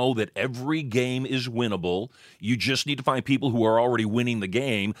to know that every game is winnable. You just need to find people who are already winning the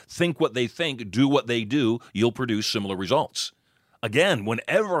game, think what they think, do what they do. You'll produce similar results. Again,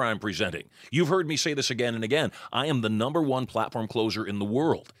 whenever I'm presenting, you've heard me say this again and again, I am the #1 platform closer in the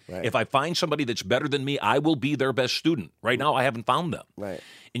world. Right. If I find somebody that's better than me, I will be their best student. Right now, I haven't found them. Right.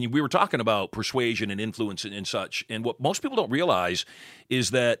 And we were talking about persuasion and influence and such. And what most people don't realize is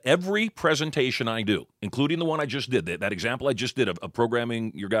that every presentation I do, including the one I just did, that example I just did of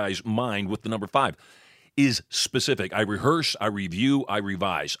programming your guy's mind with the number 5, is specific. I rehearse, I review, I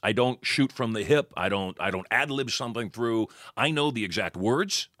revise. I don't shoot from the hip. I don't ad-lib something through. I know the exact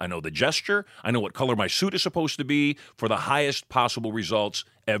words. I know the gesture. I know what color my suit is supposed to be for the highest possible results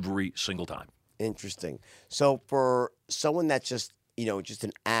every single time. Interesting. So for someone that's just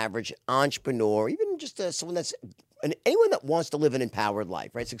an average entrepreneur, even just someone that's anyone that wants to live an empowered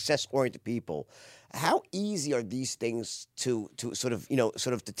life, right? Success-oriented people. How easy are these things to sort of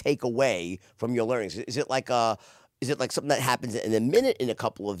to take away from your learnings? Is it like something that happens in a minute, in a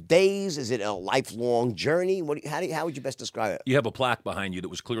couple of days? Is it a lifelong journey? How would you best describe it? You have a plaque behind you that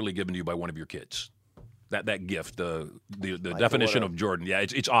was clearly given to you by one of your kids. That gift, the definition of Jordan. Yeah,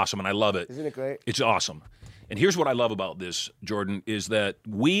 it's awesome, and I love it. Isn't it great? It's awesome. And here's what I love about this, Jordan, is that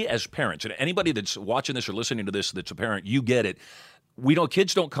we as parents, and anybody that's watching this or listening to this that's a parent, you get it. We know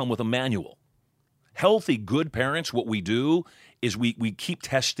kids don't come with a manual. Healthy, good parents, what we do is we keep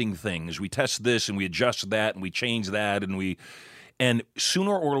testing things. We test this and we adjust that and we change that and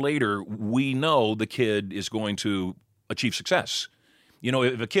sooner or later we know the kid is going to achieve success.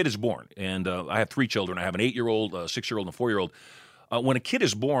 If a kid is born, and I have 3 children, I have an 8-year-old, a 6-year-old, and a 4-year-old. When a kid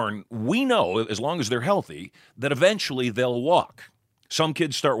is born, we know, as long as they're healthy, that eventually they'll walk. Some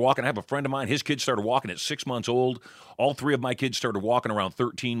kids start walking. I have a friend of mine, his kids started walking at 6 months old. All 3 of my kids started walking around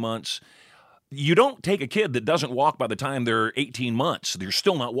 13 months. You don't take a kid that doesn't walk by the time they're 18 months. They're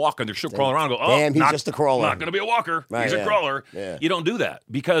still not walking. They're still crawling around and go, damn, he's just a crawler. Not going to be a walker. Right, He's a crawler. Yeah. You don't do that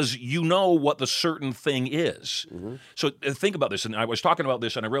because you know what the certain thing is. Mm-hmm. So think about this. And I was talking about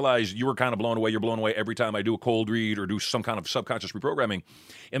this, and I realized you were kind of blown away. You're blown away every time I do a cold read or do some kind of subconscious reprogramming.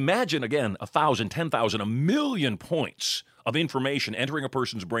 Imagine, again, 1,000, 10,000, 1,000,000 points of information entering a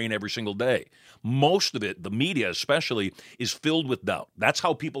person's brain every single day. Most of it, the media especially, is filled with doubt. That's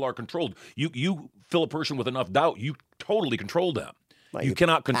how people are controlled. You fill a person with enough doubt, you totally control them. Right, you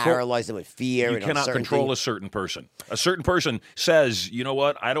cannot paralyze them with fear. You cannot control a certain person. A certain person says, you know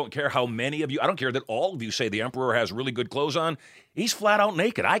what, I don't care how many of you, I don't care that all of you say the emperor has really good clothes on. He's flat out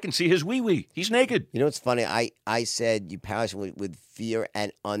naked. I can see his wee-wee. He's naked. You know what's funny? I said you paralyze them with fear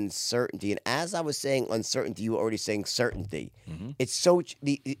and uncertainty. And as I was saying uncertainty, you were already saying certainty. Mm-hmm. It's so,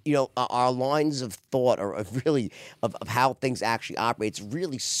 our lines of thought are really of how things actually operate. It's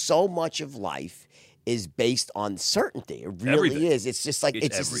really so much of life is based on certainty. It really Everything. is. It's just like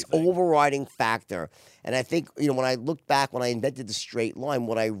it's just this overriding factor. And I think, when I look back, when I invented the straight line,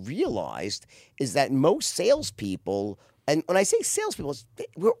 what I realized is that most salespeople, and when I say salespeople,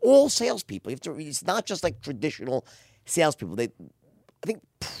 we're all salespeople. It's not just like traditional salespeople. I think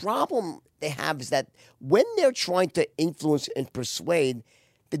problem they have is that when they're trying to influence and persuade,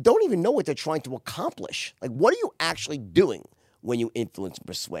 they don't even know what they're trying to accomplish. Like, what are you actually doing when you influence and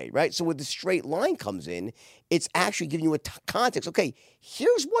persuade, right? So when the straight line comes in, it's actually giving you a context. Okay,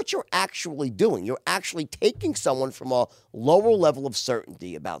 here's what you're actually doing. You're actually taking someone from a lower level of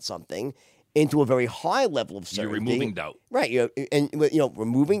certainty about something into a very high level of certainty. You're removing doubt. Right.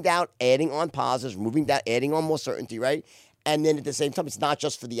 Removing doubt, adding on positives, removing doubt, adding on more certainty, right? And then at the same time, it's not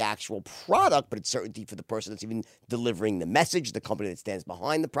just for the actual product, but it's certainty for the person that's even delivering the message, the company that stands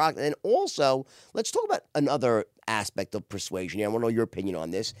behind the product. And then also, let's talk about another aspect of persuasion. I want to know your opinion on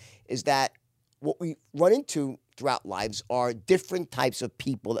this, is that what we run into throughout lives are different types of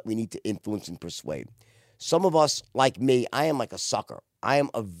people that we need to influence and persuade. Some of us, like me, I am like a sucker. I am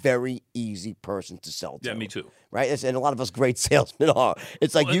a very easy person to sell to. Yeah, me too. Right? And a lot of us great salesmen are.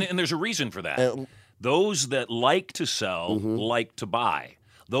 It's like and there's a reason for that. Those that like to sell like to buy.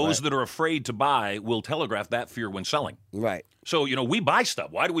 Those that are afraid to buy will telegraph that fear when selling. Right. So, we buy stuff.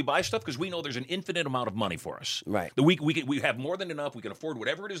 Why do we buy stuff? Because we know there's an infinite amount of money for us. Right. We have more than enough. We can afford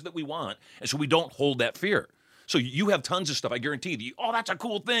whatever it is that we want. And so we don't hold that fear. So you have tons of stuff. I guarantee you, that's a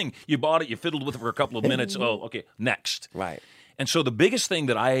cool thing. You bought it. You fiddled with it for a couple of minutes. Oh, okay, next. Right. And so the biggest thing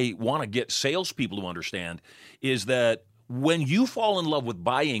that I want to get salespeople to understand is that when you fall in love with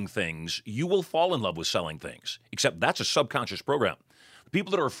buying things, you will fall in love with selling things, except that's a subconscious program. The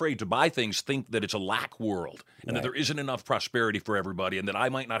people that are afraid to buy things think that it's a lack world and that there isn't enough prosperity for everybody and that I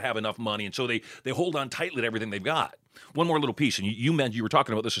might not have enough money. And so they hold on tightly to everything they've got. One more little piece, and you were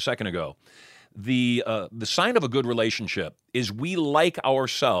talking about this a second ago. The sign of a good relationship is we like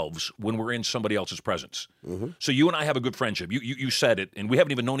ourselves when we're in somebody else's presence. So you and I have a good friendship. You said it, and we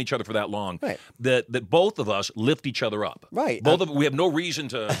haven't even known each other for that long. Right. That both of us lift each other up. Right. We have no reason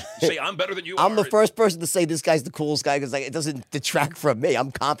to say I'm better than you are. I'm the first person to say this guy's the coolest guy because it doesn't detract from me.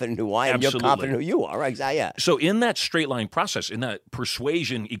 I'm confident who I am. Absolutely. You're confident who you are. Right. Yeah. So in that straight line process, in that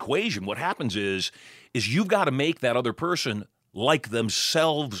persuasion equation, what happens is you've got to make that other person like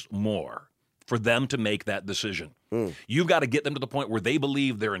themselves more for them to make that decision. You've got to get them to the point where they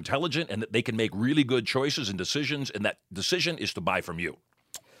believe they're intelligent and that they can make really good choices and decisions, and that decision is to buy from you.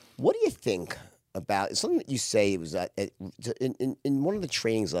 What do you think about something that you say? It was in one of the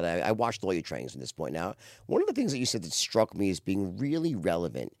trainings that I watched all your trainings at this point now. One of the things that you said that struck me as being really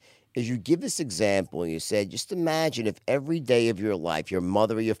relevant is you give this example. You said, just imagine if every day of your life, your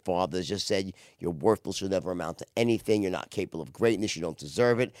mother or your father just said, you're worthless, you'll never amount to anything, you're not capable of greatness, you don't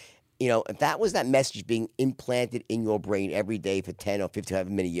deserve it. If that was that message being implanted in your brain every day for 10 or 15,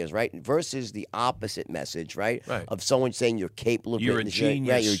 however many years, right? Versus the opposite message, right? Of someone saying you're capable of You're greatness. a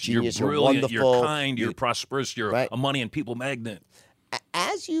genius. Right? You're a genius. You're You're brilliant. wonderful. You're kind. You're prosperous. You're Right. a money and people magnet.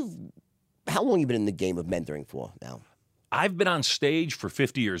 How long have you been in the game of mentoring for now? I've been on stage for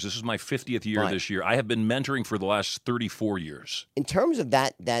 50 years. This is my 50th year this year. I have been mentoring for the last 34 years. In terms of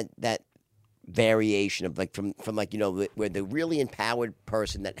that variation of from where the really empowered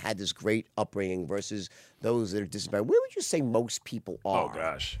person that had this great upbringing versus those that are disempowered, where would you say most people are? Oh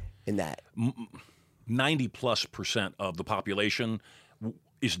gosh, in that 90+% of the population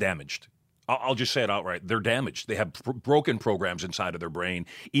is damaged. I'll just say it outright. They're damaged. They have broken programs inside of their brain.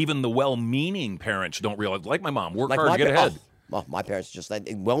 Even the well-meaning parents don't realize, like my mom, work hard to get ahead. Well, my parents just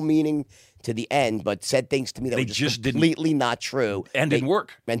well-meaning to the end, but said things to me that were just completely not true. And didn't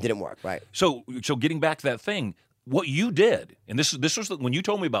work. And didn't work, right. So getting back to that thing, what you did, and this was when you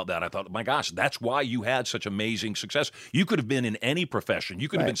told me about that, I thought, my gosh, that's why you had such amazing success. You could have been in any profession. You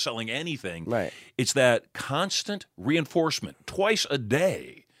could have been selling anything. Right. It's that constant reinforcement twice a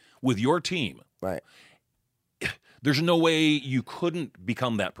day with your team. Right. There's no way you couldn't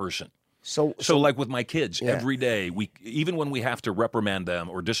become that person. So like with my kids, every day, even when we have to reprimand them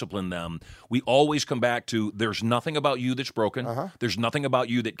or discipline them, we always come back to there's nothing about you that's broken. There's nothing about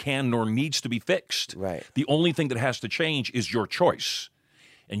you that can nor needs to be fixed. Right. The only thing that has to change is your choice.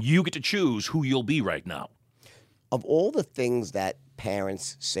 And you get to choose who you'll be right now. Of all the things that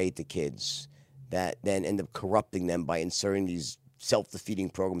parents say to kids that then end up corrupting them by inserting these self-defeating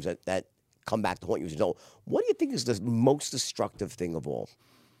programs that come back to haunt you as an adult, what do you think is the most destructive thing of all?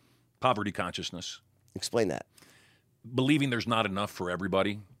 Poverty consciousness. Explain that. Believing there's not enough for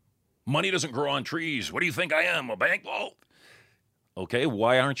everybody. Money doesn't grow on trees. What do you think I am, a bank vault? Okay,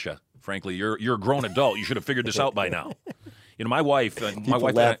 why aren't you? Frankly, you're a grown adult. You should have figured this out by now. My wife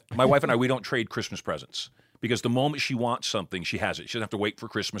and I, we don't trade Christmas presents. Because the moment she wants something, she has it. She doesn't have to wait for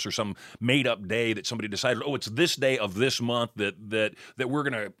Christmas or some made-up day that somebody decided, it's this day of this month that we're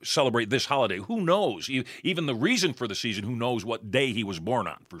going to celebrate this holiday. Who knows? Even the reason for the season, who knows what day he was born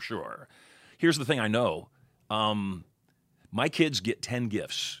on, for sure. Here's the thing I know. My kids get 10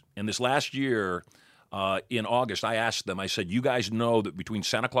 gifts. And this last year, in August, I asked them, I said, you guys know that between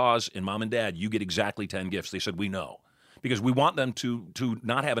Santa Claus and Mom and Dad, you get exactly 10 gifts. They said, we know. Because we want them to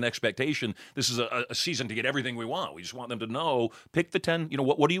not have an expectation. This is a season to get everything we want. We just want them to know, pick the 10,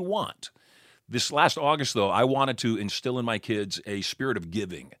 what do you want? This last August, though, I wanted to instill in my kids a spirit of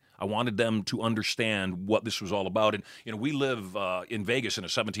giving. I wanted them to understand what this was all about. And, we live in Vegas in a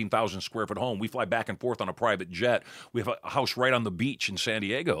 17,000 square foot home. We fly back and forth on a private jet. We have a house right on the beach in San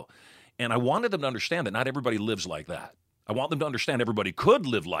Diego. And I wanted them to understand that not everybody lives like that. I want them to understand everybody could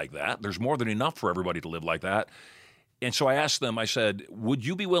live like that. There's more than enough for everybody to live like that. And so I asked them, I said, would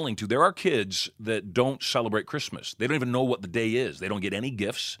you be willing to? There are kids that don't celebrate Christmas. They don't even know what the day is. They don't get any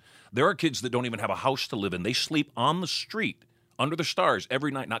gifts. There are kids that don't even have a house to live in. They sleep on the street under the stars every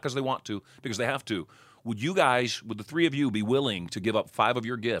night, not because they want to, because they have to. Would the three of you be willing to give up 5 of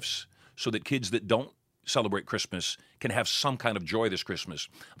your gifts so that kids that don't celebrate Christmas can have some kind of joy this Christmas?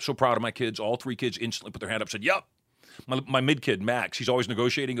 I'm so proud of my kids. All 3 kids instantly put their hand up and said, yep. My mid-kid, Max, he's always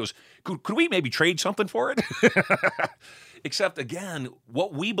negotiating, goes, could we maybe trade something for it? Except, again,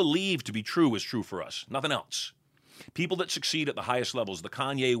 what we believe to be true is true for us, nothing else. People that succeed at the highest levels, the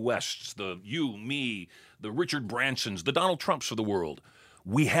Kanye Wests, the you, me, the Richard Bransons, the Donald Trumps of the world,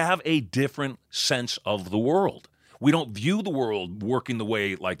 we have a different sense of the world. We don't view the world working the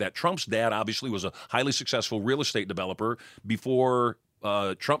way like that. Trump's dad obviously was a highly successful real estate developer before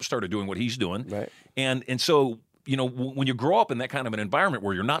Trump started doing what he's doing. Right. And so, when you grow up in that kind of an environment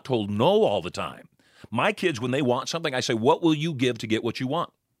where you're not told no all the time, my kids, when they want something, I say, what will you give to get what you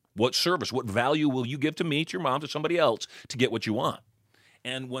want? What service, what value will you give to me, to your mom, to somebody else to get what you want?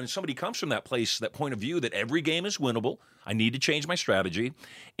 And when somebody comes from that place, that point of view that every game is winnable, I need to change my strategy,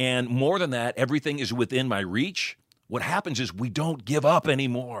 and more than that, everything is within my reach, what happens is we don't give up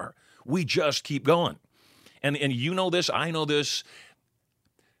anymore. We just keep going. And you know this, I know this.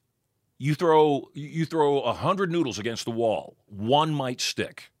 You throw 100 noodles against the wall. One might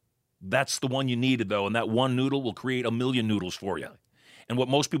stick. That's the one you needed, though, and that one noodle will create 1,000,000 noodles for you. And what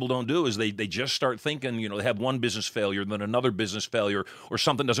most people don't do is they just start thinking, they have one business failure, then another business failure, or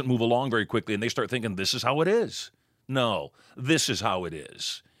something doesn't move along very quickly, and they start thinking, this is how it is. No, this is how it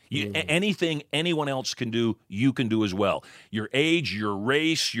is. Anything anyone else can do, you can do as well. Your age, your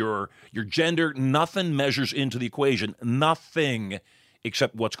race, your gender, nothing measures into the equation. Nothing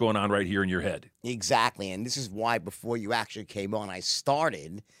except what's going on right here in your head. Exactly. And this is why before you actually came on, I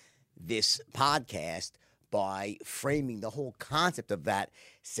started this podcast by framing the whole concept of that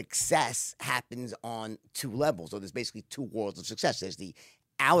success happens on 2 levels. So there's basically 2 worlds of success. There's the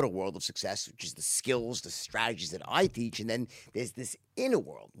outer world of success, which is the skills, the strategies that I teach. And then there's this inner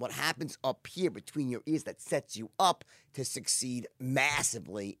world, what happens up here between your ears that sets you up to succeed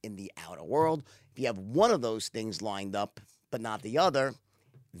massively in the outer world. If you have one of those things lined up, but not the other,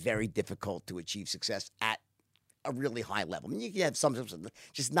 very difficult to achieve success at a really high level. I mean, you can have some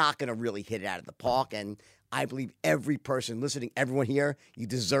just not going to really hit it out of the park. And I believe every person listening, everyone here, you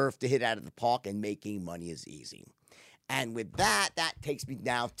deserve to hit it out of the park, and making money is easy. And with that takes me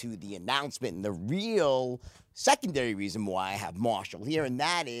now to the announcement and the real secondary reason why I have Marshall here, and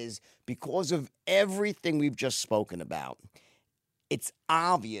that is because of everything we've just spoken about. It's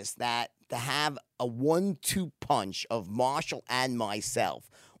obvious that to have a 1-2 punch of Marshall and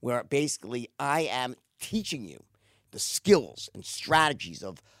myself, where basically I am teaching you the skills and strategies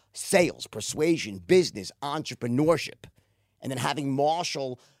of sales, persuasion, business, entrepreneurship, and then having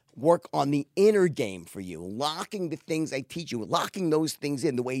Marshall work on the inner game for you, locking the things I teach you, locking those things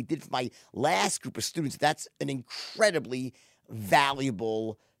in the way he did for my last group of students. That's an incredibly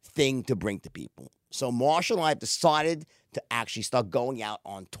valuable thing to bring to people. So Marshall and I have decided to actually start going out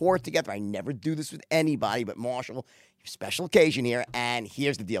on tour together. I never do this with anybody, but Marshall, special occasion here, and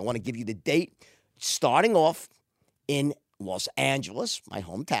here's the deal. I want to give you the date, starting off in Los Angeles, my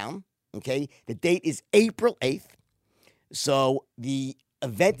hometown, okay? The date is April 8th. So the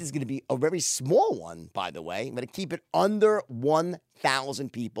event is going to be a very small one, by the way. I'm going to keep it under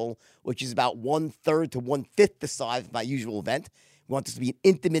 1,000 people, which is about 1/3 to 1/5 the size of my usual event. We want this to be an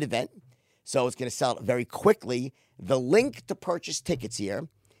intimate event, so it's going to sell very quickly. The link to purchase tickets here,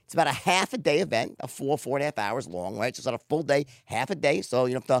 it's about a half a day event, 4.5 hours long, right? So it's not a full day, half a day. So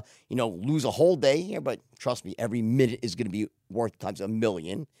you don't have to, lose a whole day here, but trust me, every minute is going to be worth times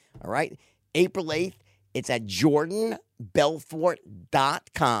 1,000,000, all right? April 8th, it's at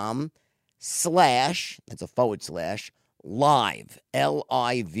jordanbelfort.com/ that's a /live,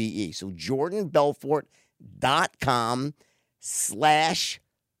 L-I-V-E. So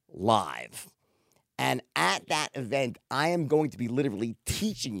jordanbelfort.com/live. And at that event, I am going to be literally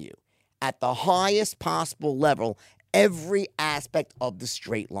teaching you at the highest possible level every aspect of the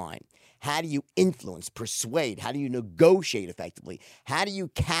straight line. How do you influence, persuade? How do you negotiate effectively? How do you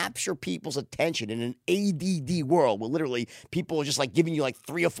capture people's attention in an ADD world where literally people are just like giving you like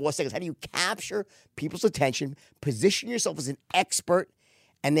 3 or 4 seconds? How do you capture people's attention, position yourself as an expert,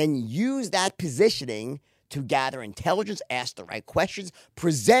 and then use that positioning to gather intelligence, ask the right questions,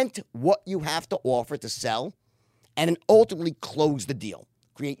 present what you have to offer to sell, and then ultimately close the deal.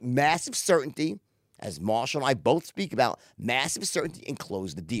 Create massive certainty, as Marshall and I both speak about, massive certainty, and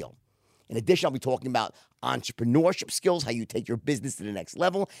close the deal. In addition, I'll be talking about entrepreneurship skills, how you take your business to the next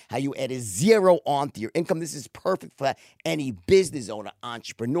level, how you add a zero onto your income. This is perfect for any business owner,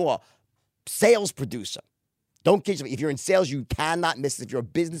 entrepreneur, sales producer. Don't kid yourself. If you're in sales, you cannot miss this. If you're a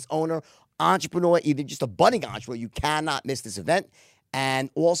business owner, entrepreneur, even just a budding entrepreneur, you cannot miss this event. And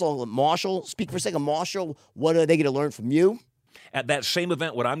also, Marshall, speak for a second. Marshall, what are they going to learn from you? At that same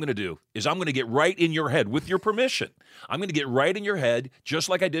event, what I'm going to do is I'm going to get right in your head with your permission. I'm going to get right in your head, just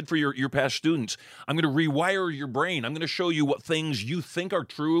like I did for your past students. I'm going to rewire your brain. I'm going to show you what things you think are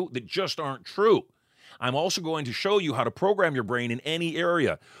true that just aren't true. I'm also going to show you how to program your brain in any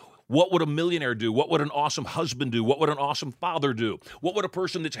area. What would a millionaire do? What would an awesome husband do? What would an awesome father do? What would a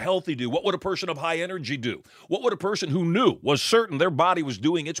person that's healthy do? What would a person of high energy do? What would a person who knew, was certain their body was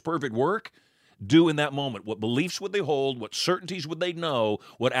doing its perfect work, do in that moment? What beliefs would they hold? What certainties would they know?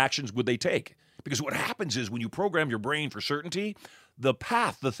 What actions would they take? Because what happens is when you program your brain for certainty, the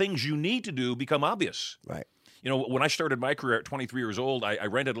path, the things you need to do become obvious. Right. You know, when I started my career at 23 years old, I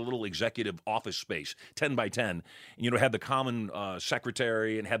rented a little executive office space, 10 by 10. And, you know, had the common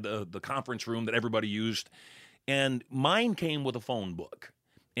secretary and had the conference room that everybody used. And mine came with a phone book.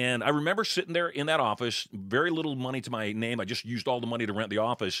 And I remember sitting there in that office, very little money to my name. I just used all the money to rent the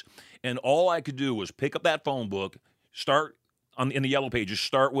office. And all I could do was pick up that phone book, start in the yellow pages,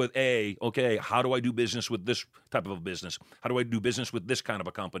 start with okay, how do I do business with this type of a business? How do I do business with this kind of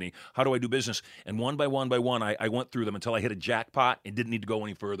a company? How do I do business? And one by one, I went through them until I hit a jackpot and didn't need to go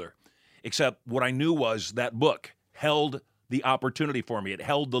any further. Except what I knew was that book held the opportunity for me. It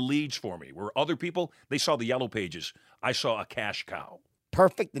held the leads for me. Where other people, they saw the yellow pages. I saw a cash cow.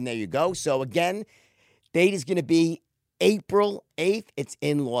 Perfect, and there you go. So again, date is going to be April 8th. It's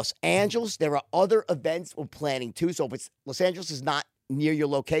in Los Angeles. There are other events we're planning too. So if it's Los Angeles is not near your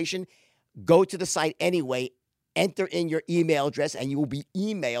location, go to the site anyway, enter in your email address, and you will be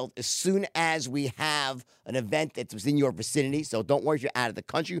emailed as soon as we have an event that's within your vicinity. So don't worry if you're out of the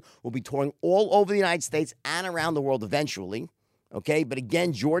country. We'll be touring all over the United States and around the world eventually. Okay, but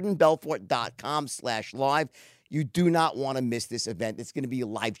again, jordanbelfort.com/live. You do not want to miss this event. It's going to be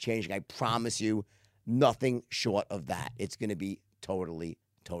life-changing. I promise you, nothing short of that. It's going to be totally,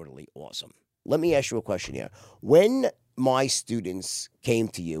 totally awesome. Let me ask you a question here. When my students came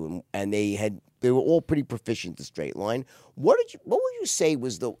to you and they were all pretty proficient in straight line, what would you say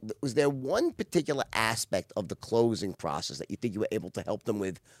was there one particular aspect of the closing process that you think you were able to help them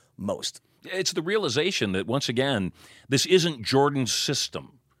with most? It's the realization that, once again, this isn't Jordan's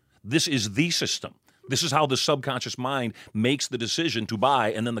system. This is the system. This is how the subconscious mind makes the decision to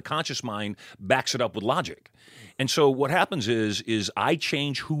buy, and then the conscious mind backs it up with logic. And so what happens is I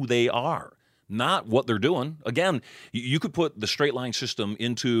change who they are, not what they're doing. Again, you could put the straight line system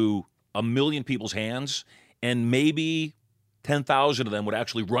into 1 million people's hands, and maybe 10,000 of them would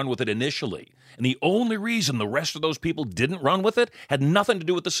actually run with it initially. And the only reason the rest of those people didn't run with it had nothing to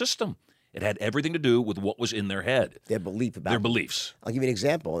do with the system. It had everything to do with what was in their head. Their belief about their beliefs. I'll give you an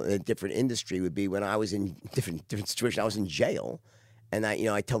example. A different industry would be when I was in different situations. I was in jail, and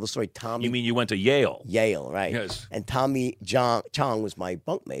I tell the story. Tommy. You mean you went to Yale? Yale, right? Yes. And Tommy Chong was my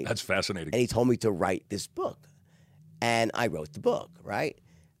bunkmate. That's fascinating. And he told me to write this book, and I wrote the book, right?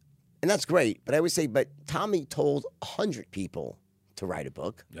 And that's great. But I would say, but Tommy told 100 people to write a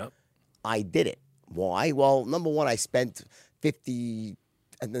book. Yep. I did it. Why? Well, number one, I spent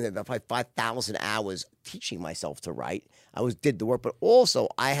 5,000 hours teaching myself to write. I did the work, but also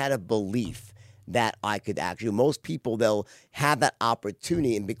I had a belief that I could actually. Most people, they'll have that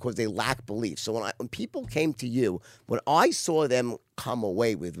opportunity, and because they lack belief. So when people came to you, what I saw them come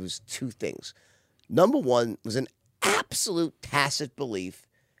away with was two things. Number one was an absolute tacit belief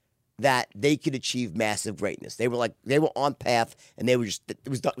that they could achieve massive greatness. They were on path, and it was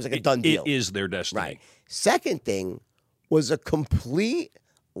like a done deal. It is their destiny. Right. Second thing was a complete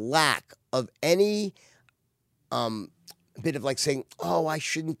lack of any bit of saying, "Oh, I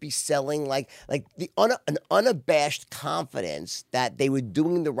shouldn't be selling," an unabashed confidence that they were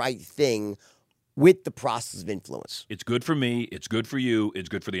doing the right thing with the process of influence. It's good for me. It's good for you. It's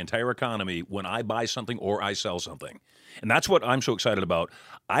good for the entire economy when I buy something or I sell something. And that's what I'm so excited about.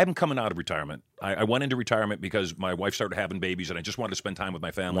 I'm coming out of retirement. I went into retirement because my wife started having babies and I just wanted to spend time with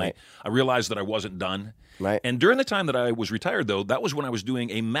my family. Right. I realized that I wasn't done. Right. And during the time that I was retired, though, that was when I was doing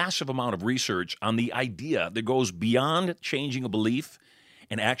a massive amount of research on the idea that goes beyond changing a belief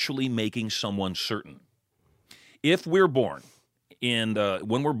and actually making someone certain. If we're born, and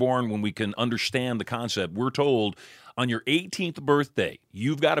when we're born, when we can understand the concept, we're told on your 18th birthday,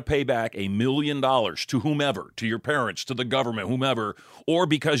 you've got to pay back $1 million to whomever, to your parents, to the government, whomever, or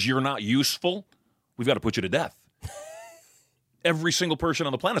because you're not useful, we've got to put you to death. Every single person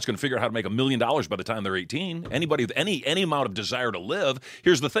on the planet is going to figure out how to make $1 million by the time they're 18. Anybody with any amount of desire to live.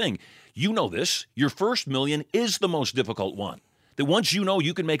 Here's the thing. You know this. Your first million is the most difficult one. That once you know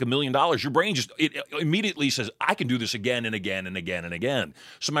you can make $1 million, your brain just it immediately says, I can do this again and again and again and again.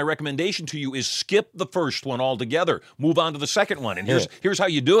 So my recommendation to you is skip the first one altogether. Move on to the second one. And here's how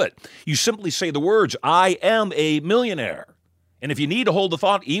you do it. You simply say the words, I am a millionaire. And if you need to hold the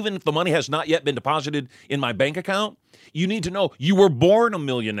thought, even if the money has not yet been deposited in my bank account, you need to know you were born a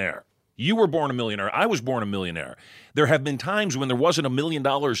millionaire. You were born a millionaire. I was born a millionaire. There have been times when there wasn't $1 million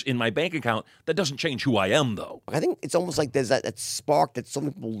in my bank account. That doesn't change who I am, though. I think it's almost like there's that spark that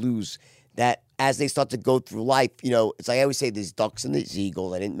some people lose, that as they start to go through life, it's like I always say, there's ducks and there's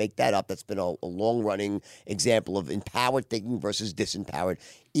eagles. I didn't make that up. That's been a long-running example of empowered thinking versus disempowered.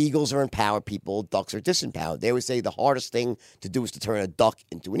 Eagles are empowered people. Ducks are disempowered. They always say the hardest thing to do is to turn a duck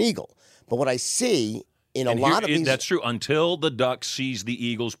into an eagle. But what I see in a lot of these... That's true, until the duck sees the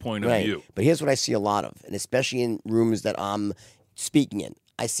eagle's point of view. But here's what I see a lot of, and especially in rooms that I'm speaking in.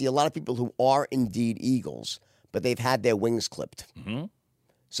 I see a lot of people who are indeed eagles, but they've had their wings clipped. Mm-hmm.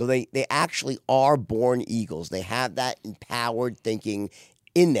 So they actually are born eagles. They have that empowered thinking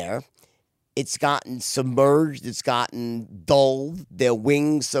in there. It's gotten submerged. It's gotten dulled. Their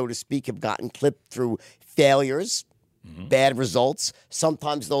wings, so to speak, have gotten clipped through failures. Mm-hmm. Bad results.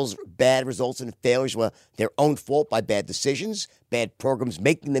 Sometimes those bad results and failures were their own fault by bad decisions, bad programs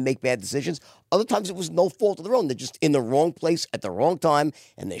making them make bad decisions. Other times it was no fault of their own. They're just in the wrong place at the wrong time,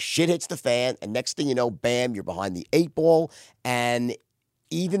 and the shit hits the fan, and next thing you know, bam, you're behind the 8 ball. And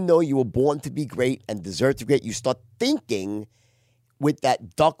even though you were born to be great and deserve to be great, you start thinking with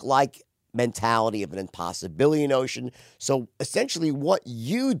that duck-like mentality of an impossibility notion. So essentially what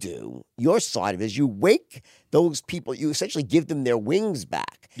you do, your side of it, is you wake those people, you essentially give them their wings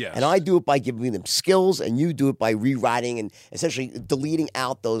back. Yes. And I do it by giving them skills, and you do it by rewriting and essentially deleting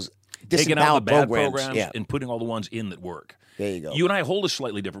out those taking out the bad programs and putting all the ones in that work. There you go. You and I hold a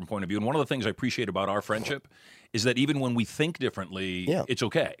slightly different point of view, and one of the things I appreciate about our friendship is that even when we think differently, it's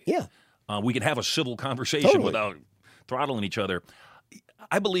okay. Yeah. We can have a civil conversation without throttling each other.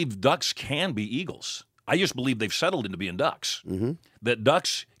 I believe ducks can be eagles. I just believe they've settled into being ducks. Mm-hmm. That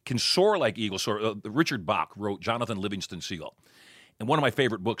ducks can soar like eagles. Richard Bach wrote Jonathan Livingston Seagull, and one of my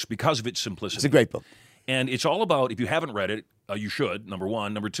favorite books because of its simplicity. It's a great book. And it's all about, if you haven't read it, you should, number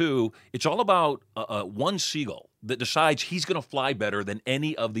one. Number two, it's all about one seagull that decides he's going to fly better than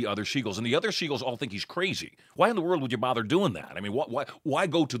any of the other seagulls. And the other seagulls all think he's crazy. Why in the world would you bother doing that? I mean, why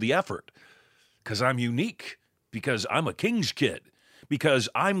go to the effort? Because I'm unique. Because I'm a king's kid. Because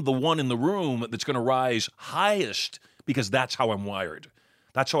I'm the one in the room that's going to rise highest, because that's how I'm wired.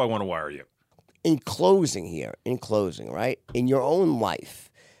 That's how I want to wire you. In closing, right? In your own life,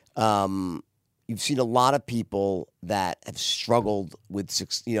 you've seen a lot of people that have struggled with,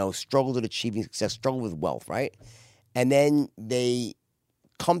 struggled with achieving success, struggled with wealth, right? And then they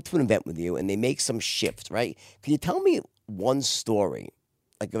come to an event with you and they make some shift, right? Can you tell me one story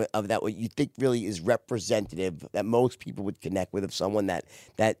like of that what you think really is representative that most people would connect with, of someone that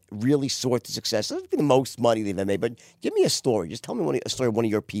really soared to success? It doesn't be the most money they've ever made, but give me a story. Just tell me a story of one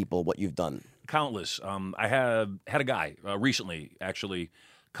of your people, what you've done. Countless. I had a guy recently actually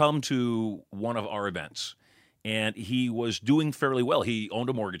come to one of our events, and he was doing fairly well. He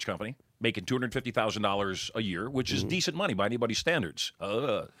owned a mortgage company, making $250,000 a year, which is decent money by anybody's standards.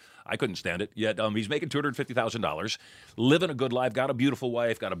 I couldn't stand it. Yet he's making $250,000, living a good life, got a beautiful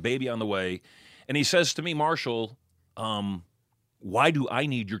wife, got a baby on the way. And he says to me, Marshall, why do I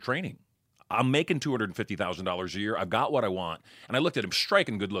need your training? I'm making $250,000 a year. I've got what I want. And I looked at him,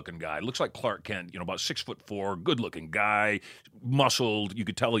 striking, good-looking guy. Looks like Clark Kent, about 6'4", good-looking guy, muscled. You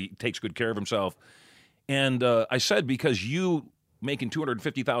could tell he takes good care of himself. And I said, because you making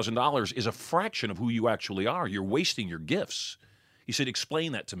 $250,000 is a fraction of who you actually are. You're wasting your gifts. He said,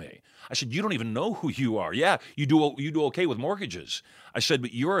 explain that to me. I said, you don't even know who you are. Yeah, you do okay with mortgages. I said,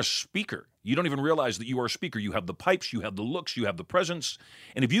 but you're a speaker. You don't even realize that you are a speaker. You have the pipes, you have the looks, you have the presence.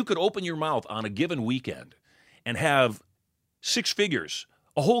 And if you could open your mouth on a given weekend and have 6 figures,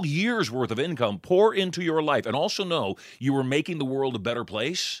 a whole year's worth of income pour into your life, and also know you were making the world a better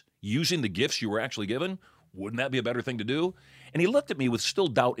place using the gifts you were actually given, wouldn't that be a better thing to do? And he looked at me with still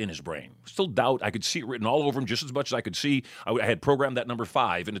doubt in his brain. Still doubt. I could see it written all over him just as much as I could see. I had programmed that number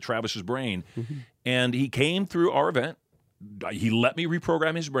 5 into Travis's brain. And he came through our event. He let me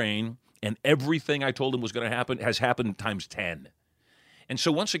reprogram his brain, and everything I told him was going to happen has happened times 10. And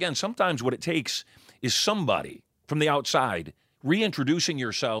so once again, sometimes what it takes is somebody from the outside reintroducing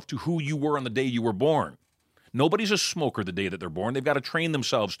yourself to who you were on the day you were born. Nobody's a smoker the day that they're born. They've got to train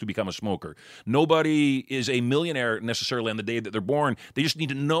themselves to become a smoker. Nobody is a millionaire necessarily on the day that they're born. They just need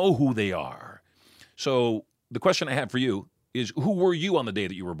to know who they are. So the question I have for you is, who were you on the day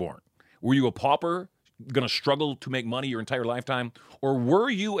that you were born? Were you a pauper, going to struggle to make money your entire lifetime? Or were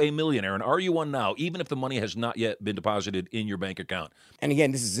you a millionaire, and are you one now, even if the money has not yet been deposited in your bank account? And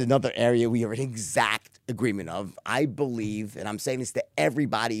again, this is another area we are in exact agreement of. I believe, and I'm saying this to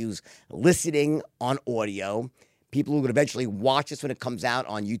everybody who's listening on audio, people who would eventually watch this when it comes out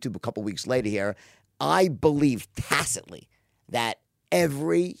on YouTube a couple weeks later here, I believe tacitly that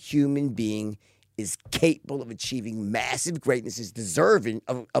every human being is capable of achieving massive greatness, is deserving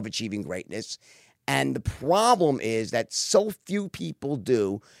of achieving greatness. And the problem is that so few people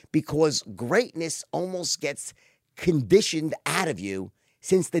do, because greatness almost gets conditioned out of you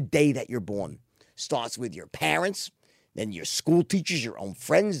since the day that you're born. Starts with your parents, then your school teachers, your own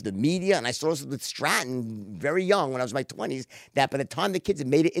friends, the media. And I saw this with Stratton very young when I was in my 20s, that by the time the kids had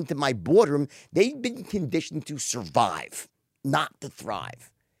made it into my boardroom, they'd been conditioned to survive, not to thrive.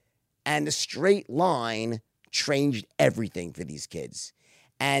 And the straight line changed everything for these kids.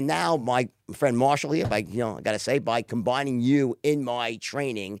 And now my friend Marshall here, I got to say, by combining you in my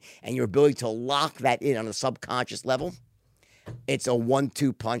training and your ability to lock that in on a subconscious level, it's a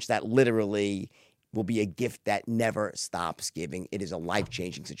 1-2 punch that literally will be a gift that never stops giving. It is a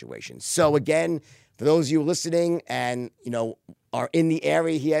life-changing situation. So again, for those of you listening and, are in the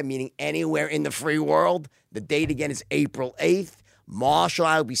area here, meaning anywhere in the free world, the date again is April 8th. Marshall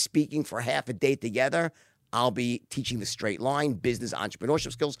and I will be speaking for half a day together. I'll be teaching the straight line, business,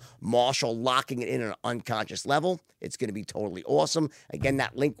 entrepreneurship skills. Marshall locking it in on an unconscious level. It's going to be totally awesome. Again,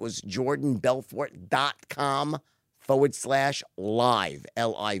 that link was jordanbelfort.com/live, Live.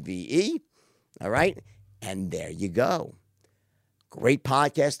 All right? And there you go. Great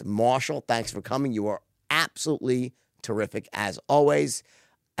podcast. Marshall, thanks for coming. You are absolutely terrific as always.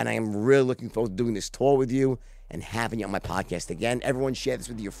 And I am really looking forward to doing this tour with you and having you on my podcast again. Everyone share this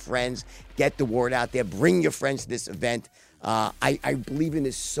with your friends. Get the word out there. Bring your friends to this event. I believe in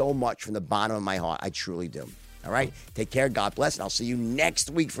this so much from the bottom of my heart. I truly do. All right? Take care. God bless. And I'll see you next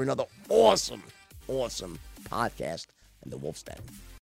week for another awesome, awesome podcast in the Wolf's Den.